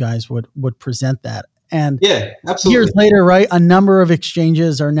you guys would present that. And Yeah, years absolutely. later, right, a number of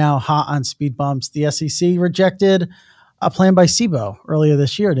exchanges are now hot on speed bumps. The SEC rejected a plan by SIBO earlier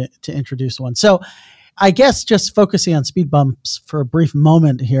this year to introduce one. So I guess just focusing on speed bumps for a brief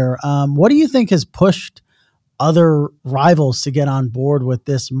moment here, what do you think has pushed other rivals to get on board with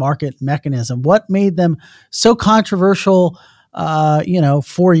this market mechanism? What made them so controversial,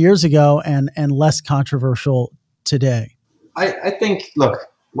 4 years ago and less controversial today? I think, look,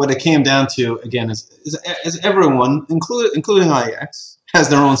 what it came down to, again, is everyone, including IEX, has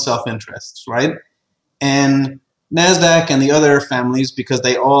their own self interests, right? And NASDAQ and the other families, because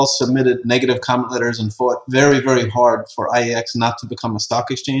they all submitted negative comment letters and fought very, very hard for IEX not to become a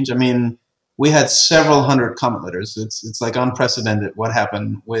stock exchange. I mean, we had several hundred comment letters. It's like unprecedented what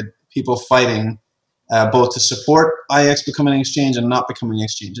happened with people fighting both to support IEX becoming an exchange and not becoming an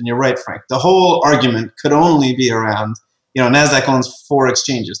exchange. And you're right, Frank. The whole argument could only be around, NASDAQ owns 4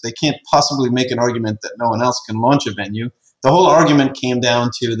 exchanges. They can't possibly make an argument that no one else can launch a venue. The whole argument came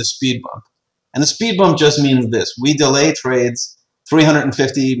down to the speed bump. And the speed bump just means this: we delay trades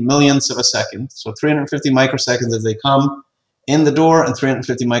 350 millionths of a second. So 350 microseconds as they come in the door and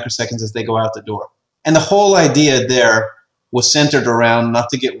 350 microseconds as they go out the door. And the whole idea there was centered around, not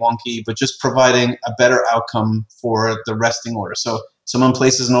to get wonky, but just providing a better outcome for the resting order. So someone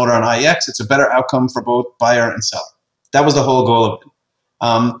places an order on IEX, it's a better outcome for both buyer and seller. That was the whole goal of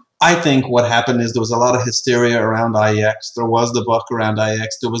it. I think what happened is there was a lot of hysteria around IEX. There was the buck around IEX.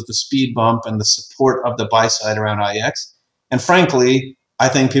 There was the speed bump and the support of the buy side around IEX. And frankly, I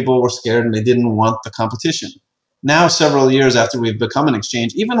think people were scared and they didn't want the competition. Now, several years after we've become an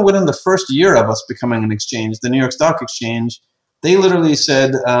exchange, even within the first year of us becoming an exchange, the New York Stock Exchange, they literally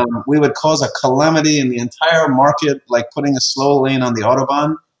said we would cause a calamity in the entire market, like putting a slow lane on the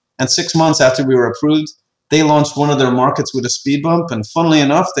Autobahn. And 6 months after we were approved, they launched one of their markets with a speed bump. And funnily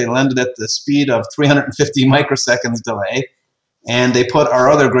enough, they landed at the speed of 350 microseconds delay. And they put our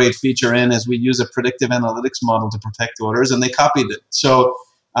other great feature in as we use a predictive analytics model to protect orders, and they copied it. So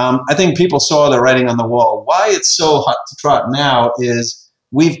I think people saw the writing on the wall. Why it's so hot to trot now is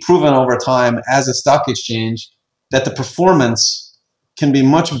we've proven over time as a stock exchange that the performance can be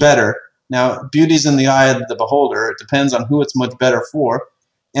much better. Now, beauty's in the eye of the beholder. It depends on who it's much better for.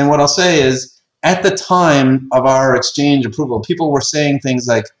 And what I'll say is, at the time of our exchange approval, people were saying things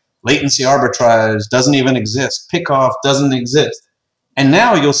like latency arbitrage doesn't even exist, pick-off doesn't exist. And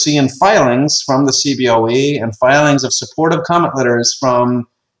now you'll see in filings from the CBOE and filings of supportive comment letters from,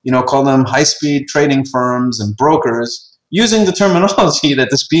 call them high-speed trading firms and brokers, using the terminology that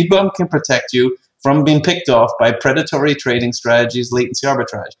the speed bump can protect you from being picked off by predatory trading strategies, latency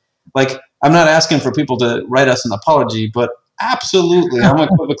arbitrage. Like, I'm not asking for people to write us an apology, but absolutely,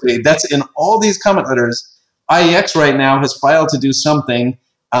 unequivocally, that's in all these comment letters. IEX right now has filed to do something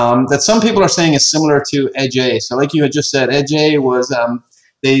that some people are saying is similar to Edge A. So like you had just said, Edge A was,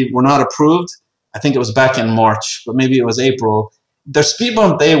 they were not approved. I think it was back in March, but maybe it was April. Their speed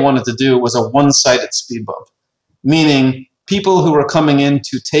bump they wanted to do was a one-sided speed bump, meaning people who were coming in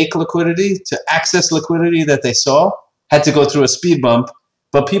to take liquidity, to access liquidity that they saw, had to go through a speed bump,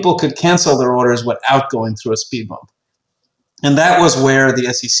 but people could cancel their orders without going through a speed bump. And that was where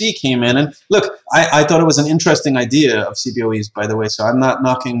the SEC came in. And look, I thought it was an interesting idea of CBOE's, by the way, so I'm not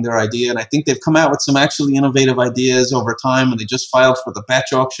knocking their idea. And I think they've come out with some actually innovative ideas over time, and they just filed for the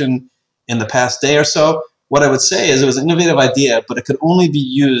batch auction in the past day or so. What I would say is it was an innovative idea, but it could only be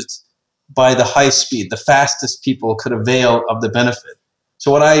used by the high speed. The fastest people could avail of the benefit.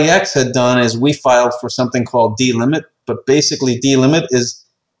 So what IEX had done is we filed for something called delimit, but basically delimit is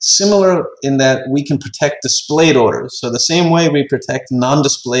similar in that we can protect displayed orders. So the same way we protect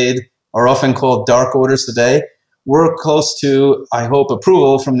non-displayed, or often called dark orders today, we're close to, I hope,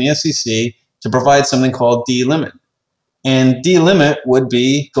 approval from the SEC to provide something called delimit. And delimit would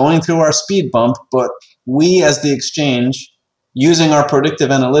be going through our speed bump, but we as the exchange, using our predictive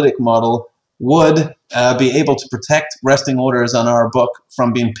analytic model, would be able to protect resting orders on our book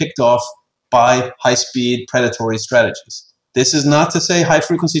from being picked off by high-speed predatory strategies. This is not to say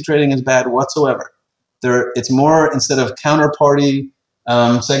high-frequency trading is bad whatsoever. It's more, instead of counterparty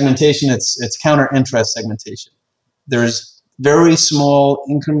segmentation, it's counter-interest segmentation. There's very small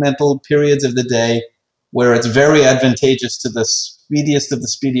incremental periods of the day where it's very advantageous to the speediest of the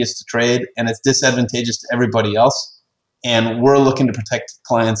speediest to trade, and it's disadvantageous to everybody else. And we're looking to protect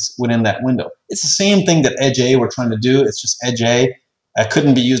clients within that window. It's the same thing that Edge A we're trying to do. It's just Edge A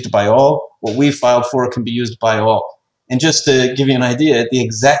couldn't be used by all. What we filed for can be used by all. And just to give you an idea, the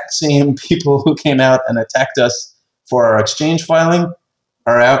exact same people who came out and attacked us for our exchange filing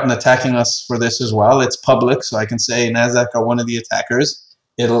are out and attacking us for this as well. It's public, so I can say Nasdaq are one of the attackers.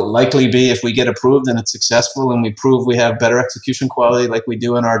 It'll likely be, if we get approved and it's successful and we prove we have better execution quality like we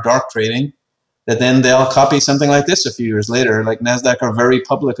do in our dark trading, that then they'll copy something like this a few years later. Like Nasdaq are very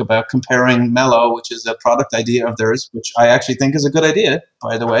public about comparing Mello, which is a product idea of theirs, which I actually think is a good idea,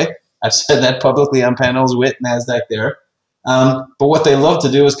 by the way. I've said that publicly on panels with Nasdaq there. But what they love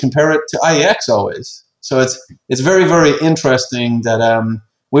to do is compare it to IEX always. So it's very, very interesting that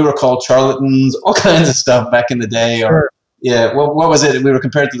we were called charlatans, all kinds of stuff back in the day. Sure. Or yeah, what was it? We were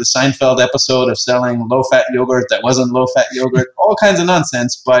compared to the Seinfeld episode of selling low-fat yogurt that wasn't low-fat yogurt. All kinds of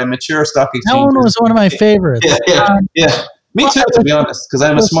nonsense by mature stock exchanges. That one was one of my favorites. Yeah. Me too, to be honest, because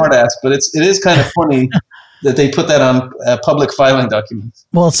I'm a smartass. But it is kind of funny that they put that on public filing documents.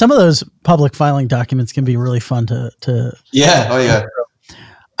 Well, some of those public filing documents can be really fun to yeah. Oh, yeah.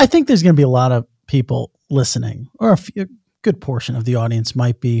 I think there's going to be a lot of people listening, or a good portion of the audience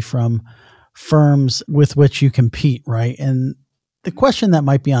might be from firms with which you compete, right? And the question that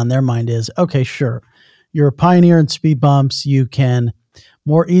might be on their mind is, okay, sure, you're a pioneer in speed bumps. You can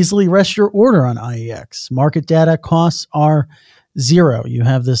more easily rest your order on IEX. Market data costs are 0. You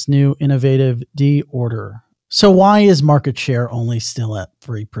have this new innovative D order. So why is market share only still at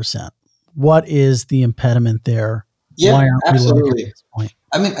 3%? What is the impediment there? Yeah, Why aren't we larger at absolutely. this point?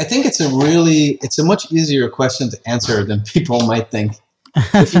 I mean, I think it's a much easier question to answer than people might think.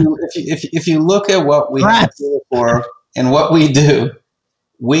 If you look at what we have Rats. to do for and what we do,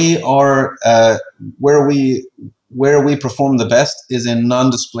 we are where we perform the best is in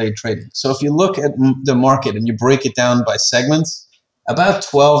non-displayed trading. So if you look at the market and you break it down by segments, about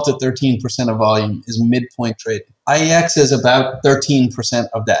 12 to 13% of volume is midpoint trading. IEX is about 13%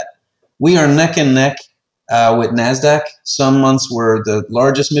 of that. We are neck and neck with Nasdaq. Some months we're the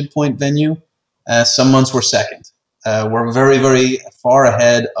largest midpoint venue. Some months we're second. We're very, very far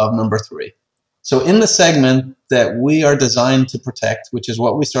ahead of number 3. So in the segment that we are designed to protect, which is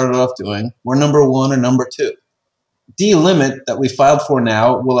what we started off doing, we're number 1 or number 2. D-limit that we filed for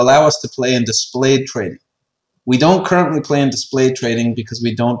now will allow us to play in displayed trading. We don't currently play in displayed trading because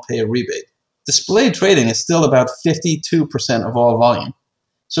we don't pay a rebate. Displayed trading is still about 52% of all volume.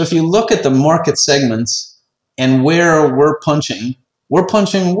 So if you look at the market segments and where we're punching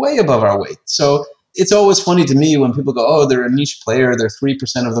way above our weight. So it's always funny to me when people go, oh, they're a niche player, they're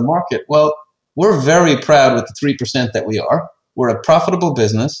 3% of the market. Well, we're very proud with the 3% that we are. We're a profitable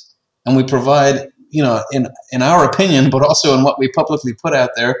business, and we provide, in our opinion, but also in what we publicly put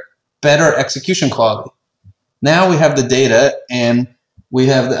out there, better execution quality. Now we have the data, and we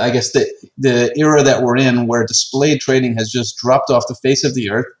have, the era that we're in where displayed trading has just dropped off the face of the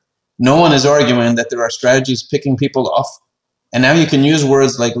earth. No one is arguing that there are strategies picking people off. And now you can use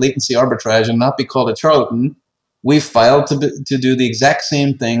words like latency arbitrage and not be called a charlatan. We've filed to do the exact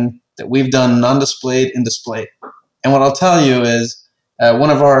same thing that we've done non-displayed in displayed. And what I'll tell you is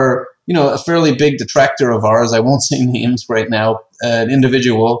one of our, a fairly big detractor of ours, I won't say names right now, an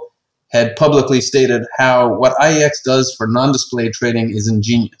individual had publicly stated how what IEX does for non-displayed trading is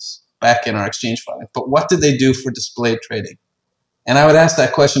ingenious back in our exchange filing. But what did they do for displayed trading? And I would ask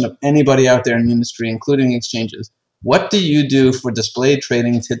that question of anybody out there in the industry, including exchanges. What do you do for displayed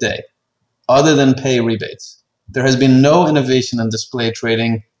trading today other than pay rebates? There has been no innovation in displayed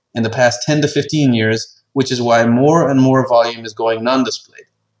trading in the past 10 to 15 years, which is why more and more volume is going non-displayed.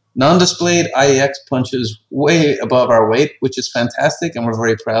 Non-displayed IEX punches way above our weight, which is fantastic and we're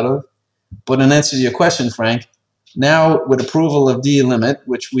very proud of. But in answer to your question, Frank, now with approval of D-limit,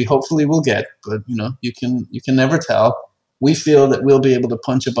 which we hopefully will get, but you can never tell, we feel that we'll be able to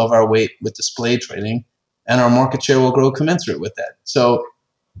punch above our weight with display trading, and our market share will grow commensurate with that. So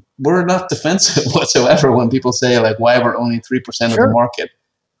we're not defensive whatsoever when people say, like, why we're only 3% of the market.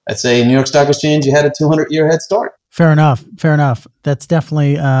 I'd say New York Stock Exchange, you had a 200-year head start. Fair enough. That's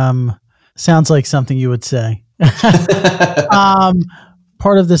definitely sounds like something you would say.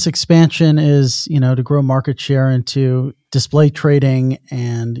 Part of this expansion is, to grow market share into display trading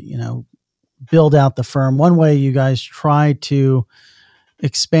and, build out the firm. One way you guys try to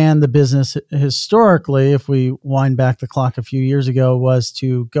expand the business historically, if we wind back the clock a few years ago, was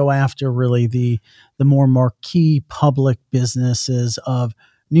to go after really the more marquee public businesses of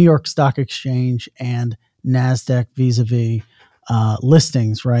New York Stock Exchange and Nasdaq vis-a-vis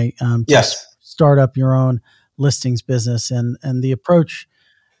listings, right? Yes. Start up your own listings business. And the approach,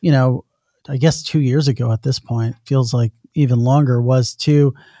 I guess 2 years ago at this point, feels like even longer, was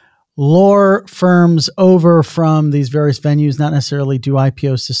to lure firms over from these various venues, not necessarily do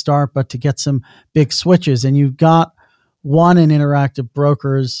IPOs to start, but to get some big switches. And you've got one in Interactive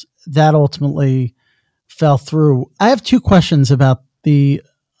Brokers that ultimately fell through. I have 2 questions about the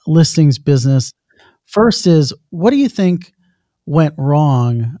listings business. First is, what do you think went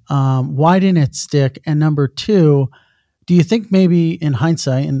wrong? Why didn't it stick? And number 2, do you think maybe in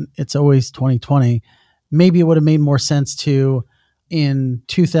hindsight, and it's always 2020, maybe it would have made more sense to, in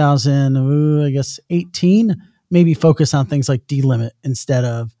 2018, maybe focus on things like D-limit instead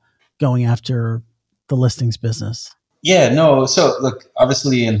of going after the listings business? Yeah, no. So look,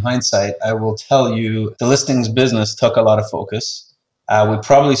 obviously in hindsight, I will tell you the listings business took a lot of focus. We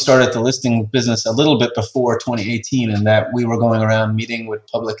probably started the listing business a little bit before 2018 in that we were going around meeting with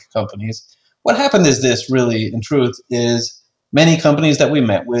public companies. What happened is this, really, in truth, is many companies that we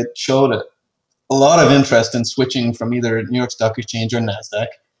met with showed a lot of interest in switching from either New York Stock Exchange or Nasdaq.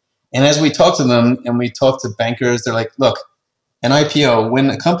 And as we talked to them and we talked to bankers, they're like, look, an IPO, when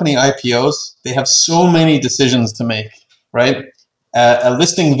a company IPOs, they have so many decisions to make, right? A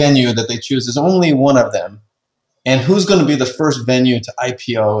listing venue that they choose is only one of them. And who's going to be the first venue to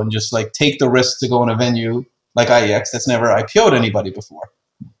IPO and just like take the risk to go in a venue like IEX that's never IPO'd anybody before?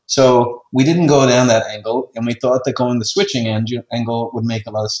 So we didn't go down that angle, and we thought that going the switching angle would make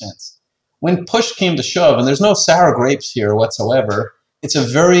a lot of sense. when push came to shove, and there's no sour grapes here whatsoever, it's a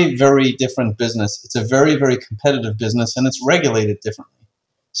very, very different business. It's a very, very competitive business, and it's regulated differently.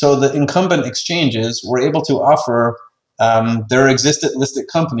 So the incumbent exchanges were able to offer their existing listed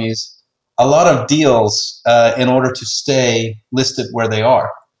companies a lot of deals in order to stay listed where they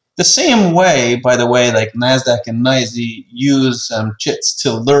are. The same way, by the way, like Nasdaq and NYSE use chits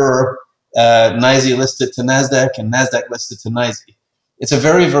to lure NYSE listed to Nasdaq and Nasdaq listed to NYSE. It's a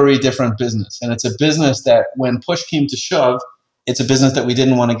very, very different business, and it's a business that when push came to shove, it's a business that we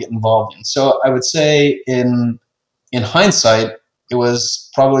didn't want to get involved in. So I would say in hindsight, it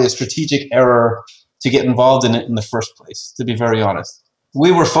was probably a strategic error to get involved in it in the first place, to be very honest.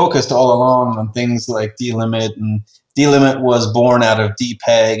 We were focused all along on things like D-Limit, and D-Limit was born out of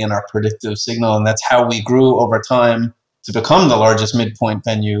DPEG and our predictive signal, and that's how we grew over time to become the largest midpoint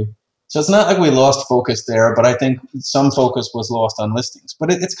venue. So it's not like we lost focus there, but I think some focus was lost on listings.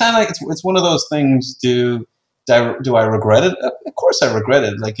 But it's kind of like, it's one of those things, do I regret it? Of course I regret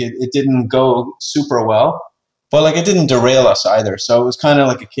it. Like it didn't go super well, but like it didn't derail us either. So it was kind of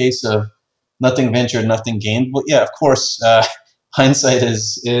like a case of nothing ventured, nothing gained. But yeah, of course, hindsight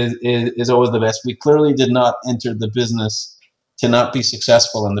is always the best. We clearly did not enter the business to not be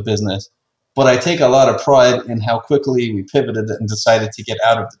successful in the business. But I take a lot of pride in how quickly we pivoted and decided to get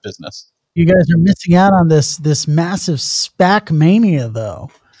out of the business. You guys are missing out on this massive SPAC mania,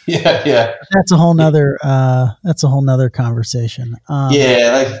 though. Yeah. That's a whole nother conversation.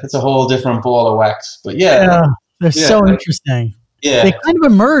 It's a whole different ball of wax. But they're so interesting. Yeah, they kind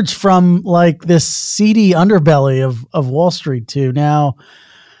of emerged from like this seedy underbelly of Wall Street to now.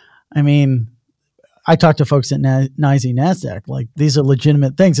 I mean, I talk to folks at NYSE Nasdaq, like these are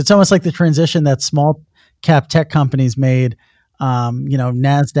legitimate things. It's almost like the transition that small cap tech companies made.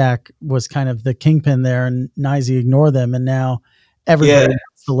 Nasdaq was kind of the kingpin there, and NYSE ignored them, and now everybody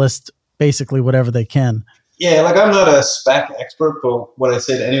wants to list basically whatever they can. Yeah, like I'm not a SPAC expert, but what I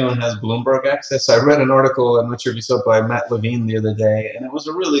say to anyone who has Bloomberg access, I read an article, I'm not sure if you saw it, by Matt Levine the other day, and it was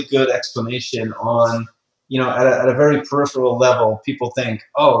a really good explanation on, at a very peripheral level, people think,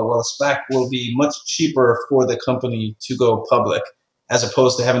 oh, well, a SPAC will be much cheaper for the company to go public, as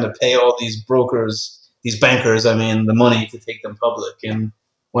opposed to having to pay all these brokers, these bankers, the money to take them public. And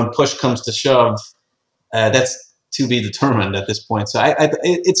when push comes to shove, that's to be determined at this point. So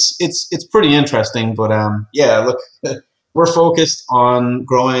it's pretty interesting, but look, we're focused on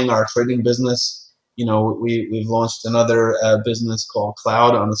growing our trading business. We've launched another business called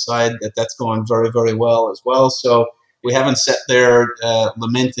Cloud on the side that's going very, very well as well. So we haven't sat there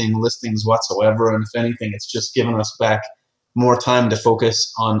lamenting listings whatsoever. And if anything, it's just given us back more time to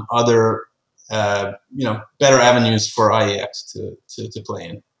focus on other, better avenues for IEX to play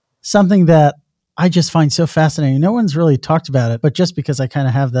in. Something that I just find so fascinating. No one's really talked about it, but just because I kind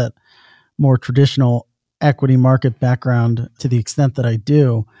of have that more traditional equity market background to the extent that I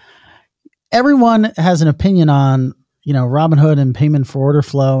do, everyone has an opinion on, Robinhood and payment for order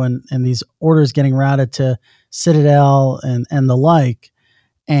flow and these orders getting routed to Citadel and the like.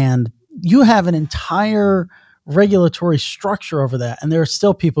 And you have an entire regulatory structure over that. And there are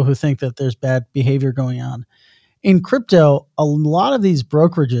still people who think that there's bad behavior going on. In crypto, a lot of these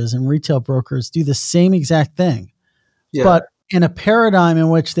brokerages and retail brokers do the same exact thing, but in a paradigm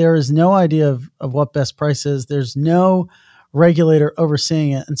in which there is no idea of what best price is, there's no regulator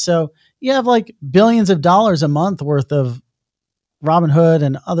overseeing it. And so you have like billions of dollars a month worth of Robinhood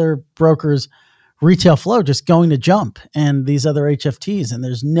and other brokers' retail flow just going to Jump and these other HFTs, and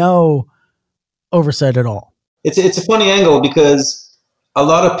there's no oversight at all. It's a funny angle because a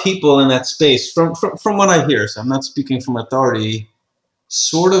lot of people in that space, from what I hear, so I'm not speaking from authority,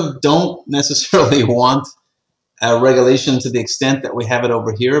 sort of don't necessarily want regulation to the extent that we have it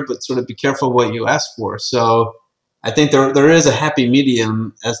over here, but sort of be careful what you ask for. So I think there is a happy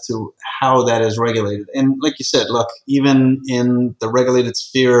medium as to how that is regulated. And like you said, look, even in the regulated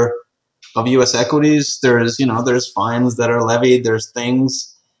sphere of U.S. equities, there's fines that are levied, there's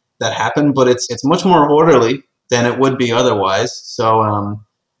things that happen, but it's much more orderly than it would be otherwise. So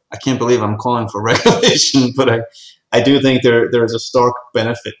I can't believe I'm calling for regulation, but I do think there's a stark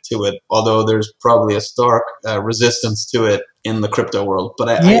benefit to it, although there's probably a stark resistance to it in the crypto world. But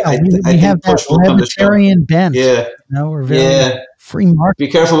I have think push will that come to shove. libertarian bent. Yeah. We're very free market. Be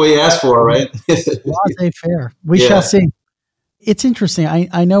careful what you ask for, right? Laissez-faire. We shall see. It's interesting.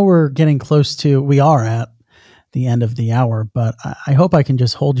 I know we are at the end of the hour, but I hope I can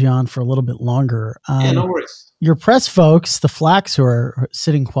just hold you on for a little bit longer. No worries. Your press folks, the Flax, who are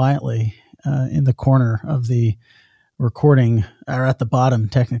sitting quietly in the corner of the recording are at the bottom,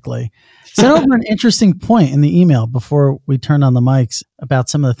 technically. Sent over an interesting point in the email before we turned on the mics about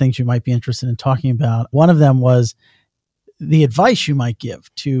some of the things you might be interested in talking about. One of them was the advice you might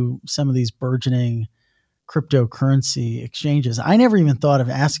give to some of these burgeoning cryptocurrency exchanges. I never even thought of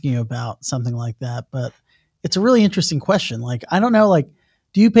asking you about something like that, but it's a really interesting question. Like, I don't know, like,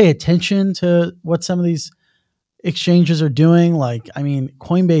 do you pay attention to what some of these exchanges are doing? Like, I mean,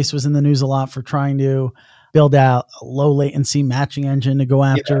 Coinbase was in the news a lot for trying to build out a low latency matching engine to go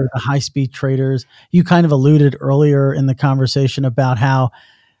after the high speed traders. You kind of alluded earlier in the conversation about how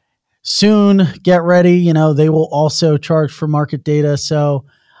soon, get ready, they will also charge for market data. So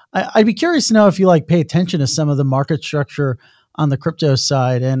I'd be curious to know if you like pay attention to some of the market structure on the crypto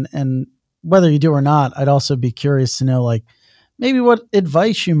side, and whether you do or not, I'd also be curious to know, like, maybe what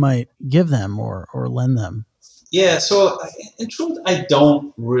advice you might give them or lend them. Yeah, so in truth, I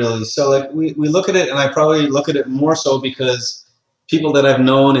don't really. So like we look at it, and I probably look at it more so because people that I've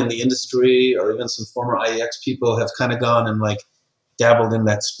known in the industry or even some former IEX people have kind of gone and like dabbled in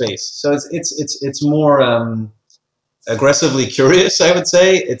that space. So it's more aggressively curious, I would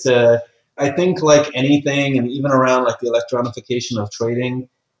say. I think like anything, and even around like the electronification of trading,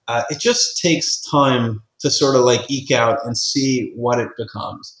 it just takes time to sort of like eke out and see what it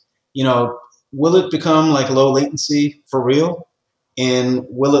becomes. Will it become like low latency for real? And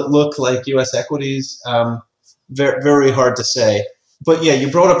will it look like U.S. equities? Very, very hard to say. But yeah, you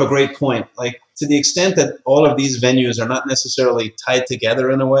brought up a great point. Like, to the extent that all of these venues are not necessarily tied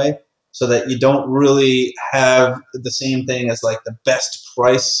together in a way, so that you don't really have the same thing as like the best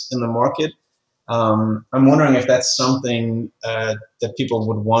price in the market. I'm wondering if that's something that people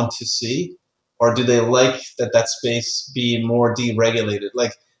would want to see, or do they like that space be more deregulated?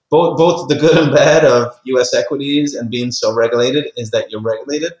 Like, both the good and bad of U.S. equities and being so regulated is that you're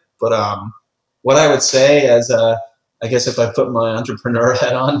regulated. But what I would say, as I guess if I put my entrepreneur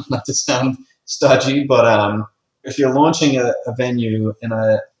hat on, not to sound stodgy, but if you're launching a venue, and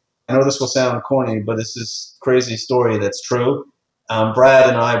I know this will sound corny, but this is a crazy story that's true. Brad's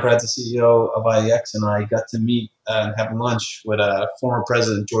the CEO of IEX, and I got to meet and have lunch with former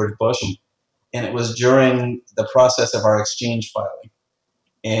President George Bush, and it was during the process of our exchange filing.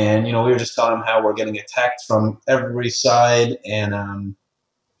 And, we were just telling him how we're getting attacked from every side. And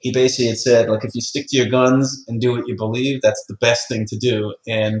he basically had said, like, if you stick to your guns and do what you believe, that's the best thing to do.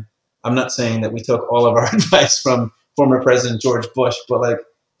 And I'm not saying that we took all of our advice from former President George Bush, but like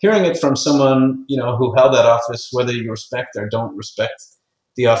hearing it from someone, who held that office, whether you respect or don't respect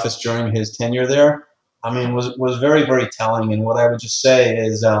the office during his tenure there, I mean, was very, very telling. And what I would just say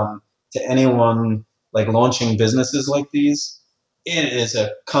is to anyone like launching businesses like these, it is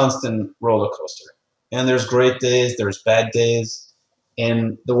a constant roller coaster. And there's great days, there's bad days.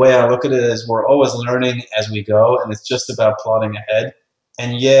 And the way I look at it is we're always learning as we go, and it's just about plodding ahead.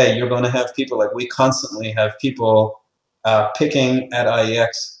 And yeah, you're going to have people, like we constantly have people picking at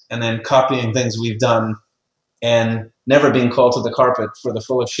IEX and then copying things we've done and never being called to the carpet for the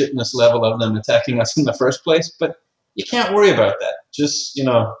full of shitness level of them attacking us in the first place. But you can't worry about that. Just,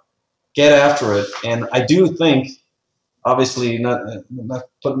 get after it. And I do think, obviously not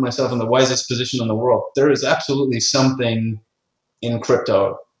putting myself in the wisest position in the world, there is absolutely something in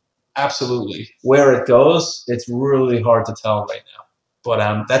crypto. Absolutely. Where it goes, it's really hard to tell right now.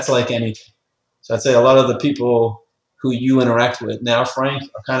 But that's like anything. So I'd say a lot of the people who you interact with now, Frank,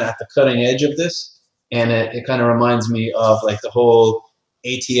 are kind of at the cutting edge of this. And it kind of reminds me of like the whole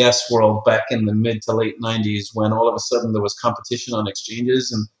ATS world back in the mid to late 90s, when all of a sudden there was competition on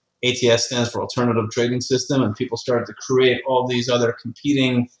exchanges, and ATS stands for Alternative Trading System, and people started to create all these other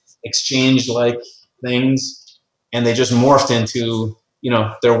competing exchange-like things, and they just morphed into,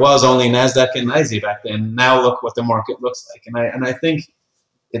 there was only Nasdaq and NYSE back then. Now look what the market looks like, and I think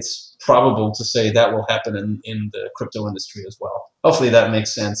it's probable to say that will happen in the crypto industry as well. Hopefully that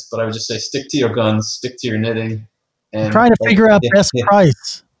makes sense, but I would just say stick to your guns, stick to your knitting, and trying to figure out best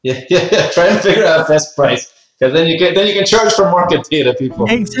price. Yeah, try and figure out best price. Because then you can charge for market data, people.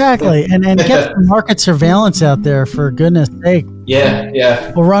 Exactly, and get some market surveillance out there, for goodness sake.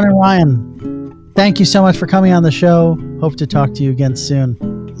 Yeah. Well, Ronan Ryan, thank you so much for coming on the show. Hope to talk to you again soon.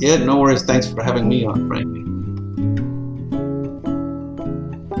 Yeah, no worries. Thanks for having me on, Frank.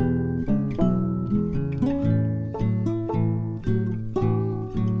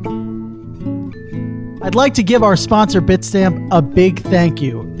 I'd like to give our sponsor Bitstamp a big thank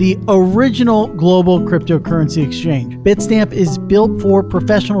you. The original global cryptocurrency exchange. Bitstamp is built for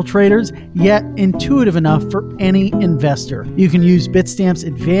professional traders, yet intuitive enough for any investor. You can use Bitstamp's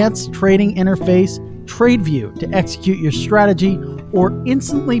advanced trading interface, TradeView to execute your strategy, or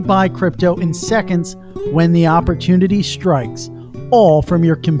instantly buy crypto in seconds when the opportunity strikes, all from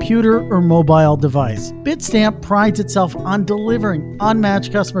your computer or mobile device. Bitstamp prides itself on delivering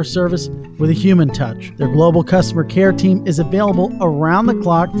unmatched customer service with a human touch. Their global customer care team is available around the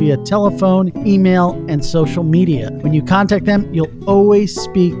clock via telephone, email, and social media. When you contact them, you'll always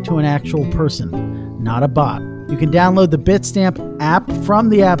speak to an actual person, not a bot. You can download the Bitstamp app from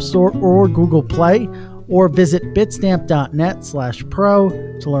the App Store or Google Play, or visit bitstamp.net/pro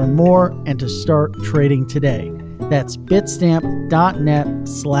to learn more and to start trading today. That's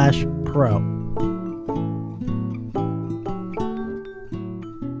bitstamp.net/pro.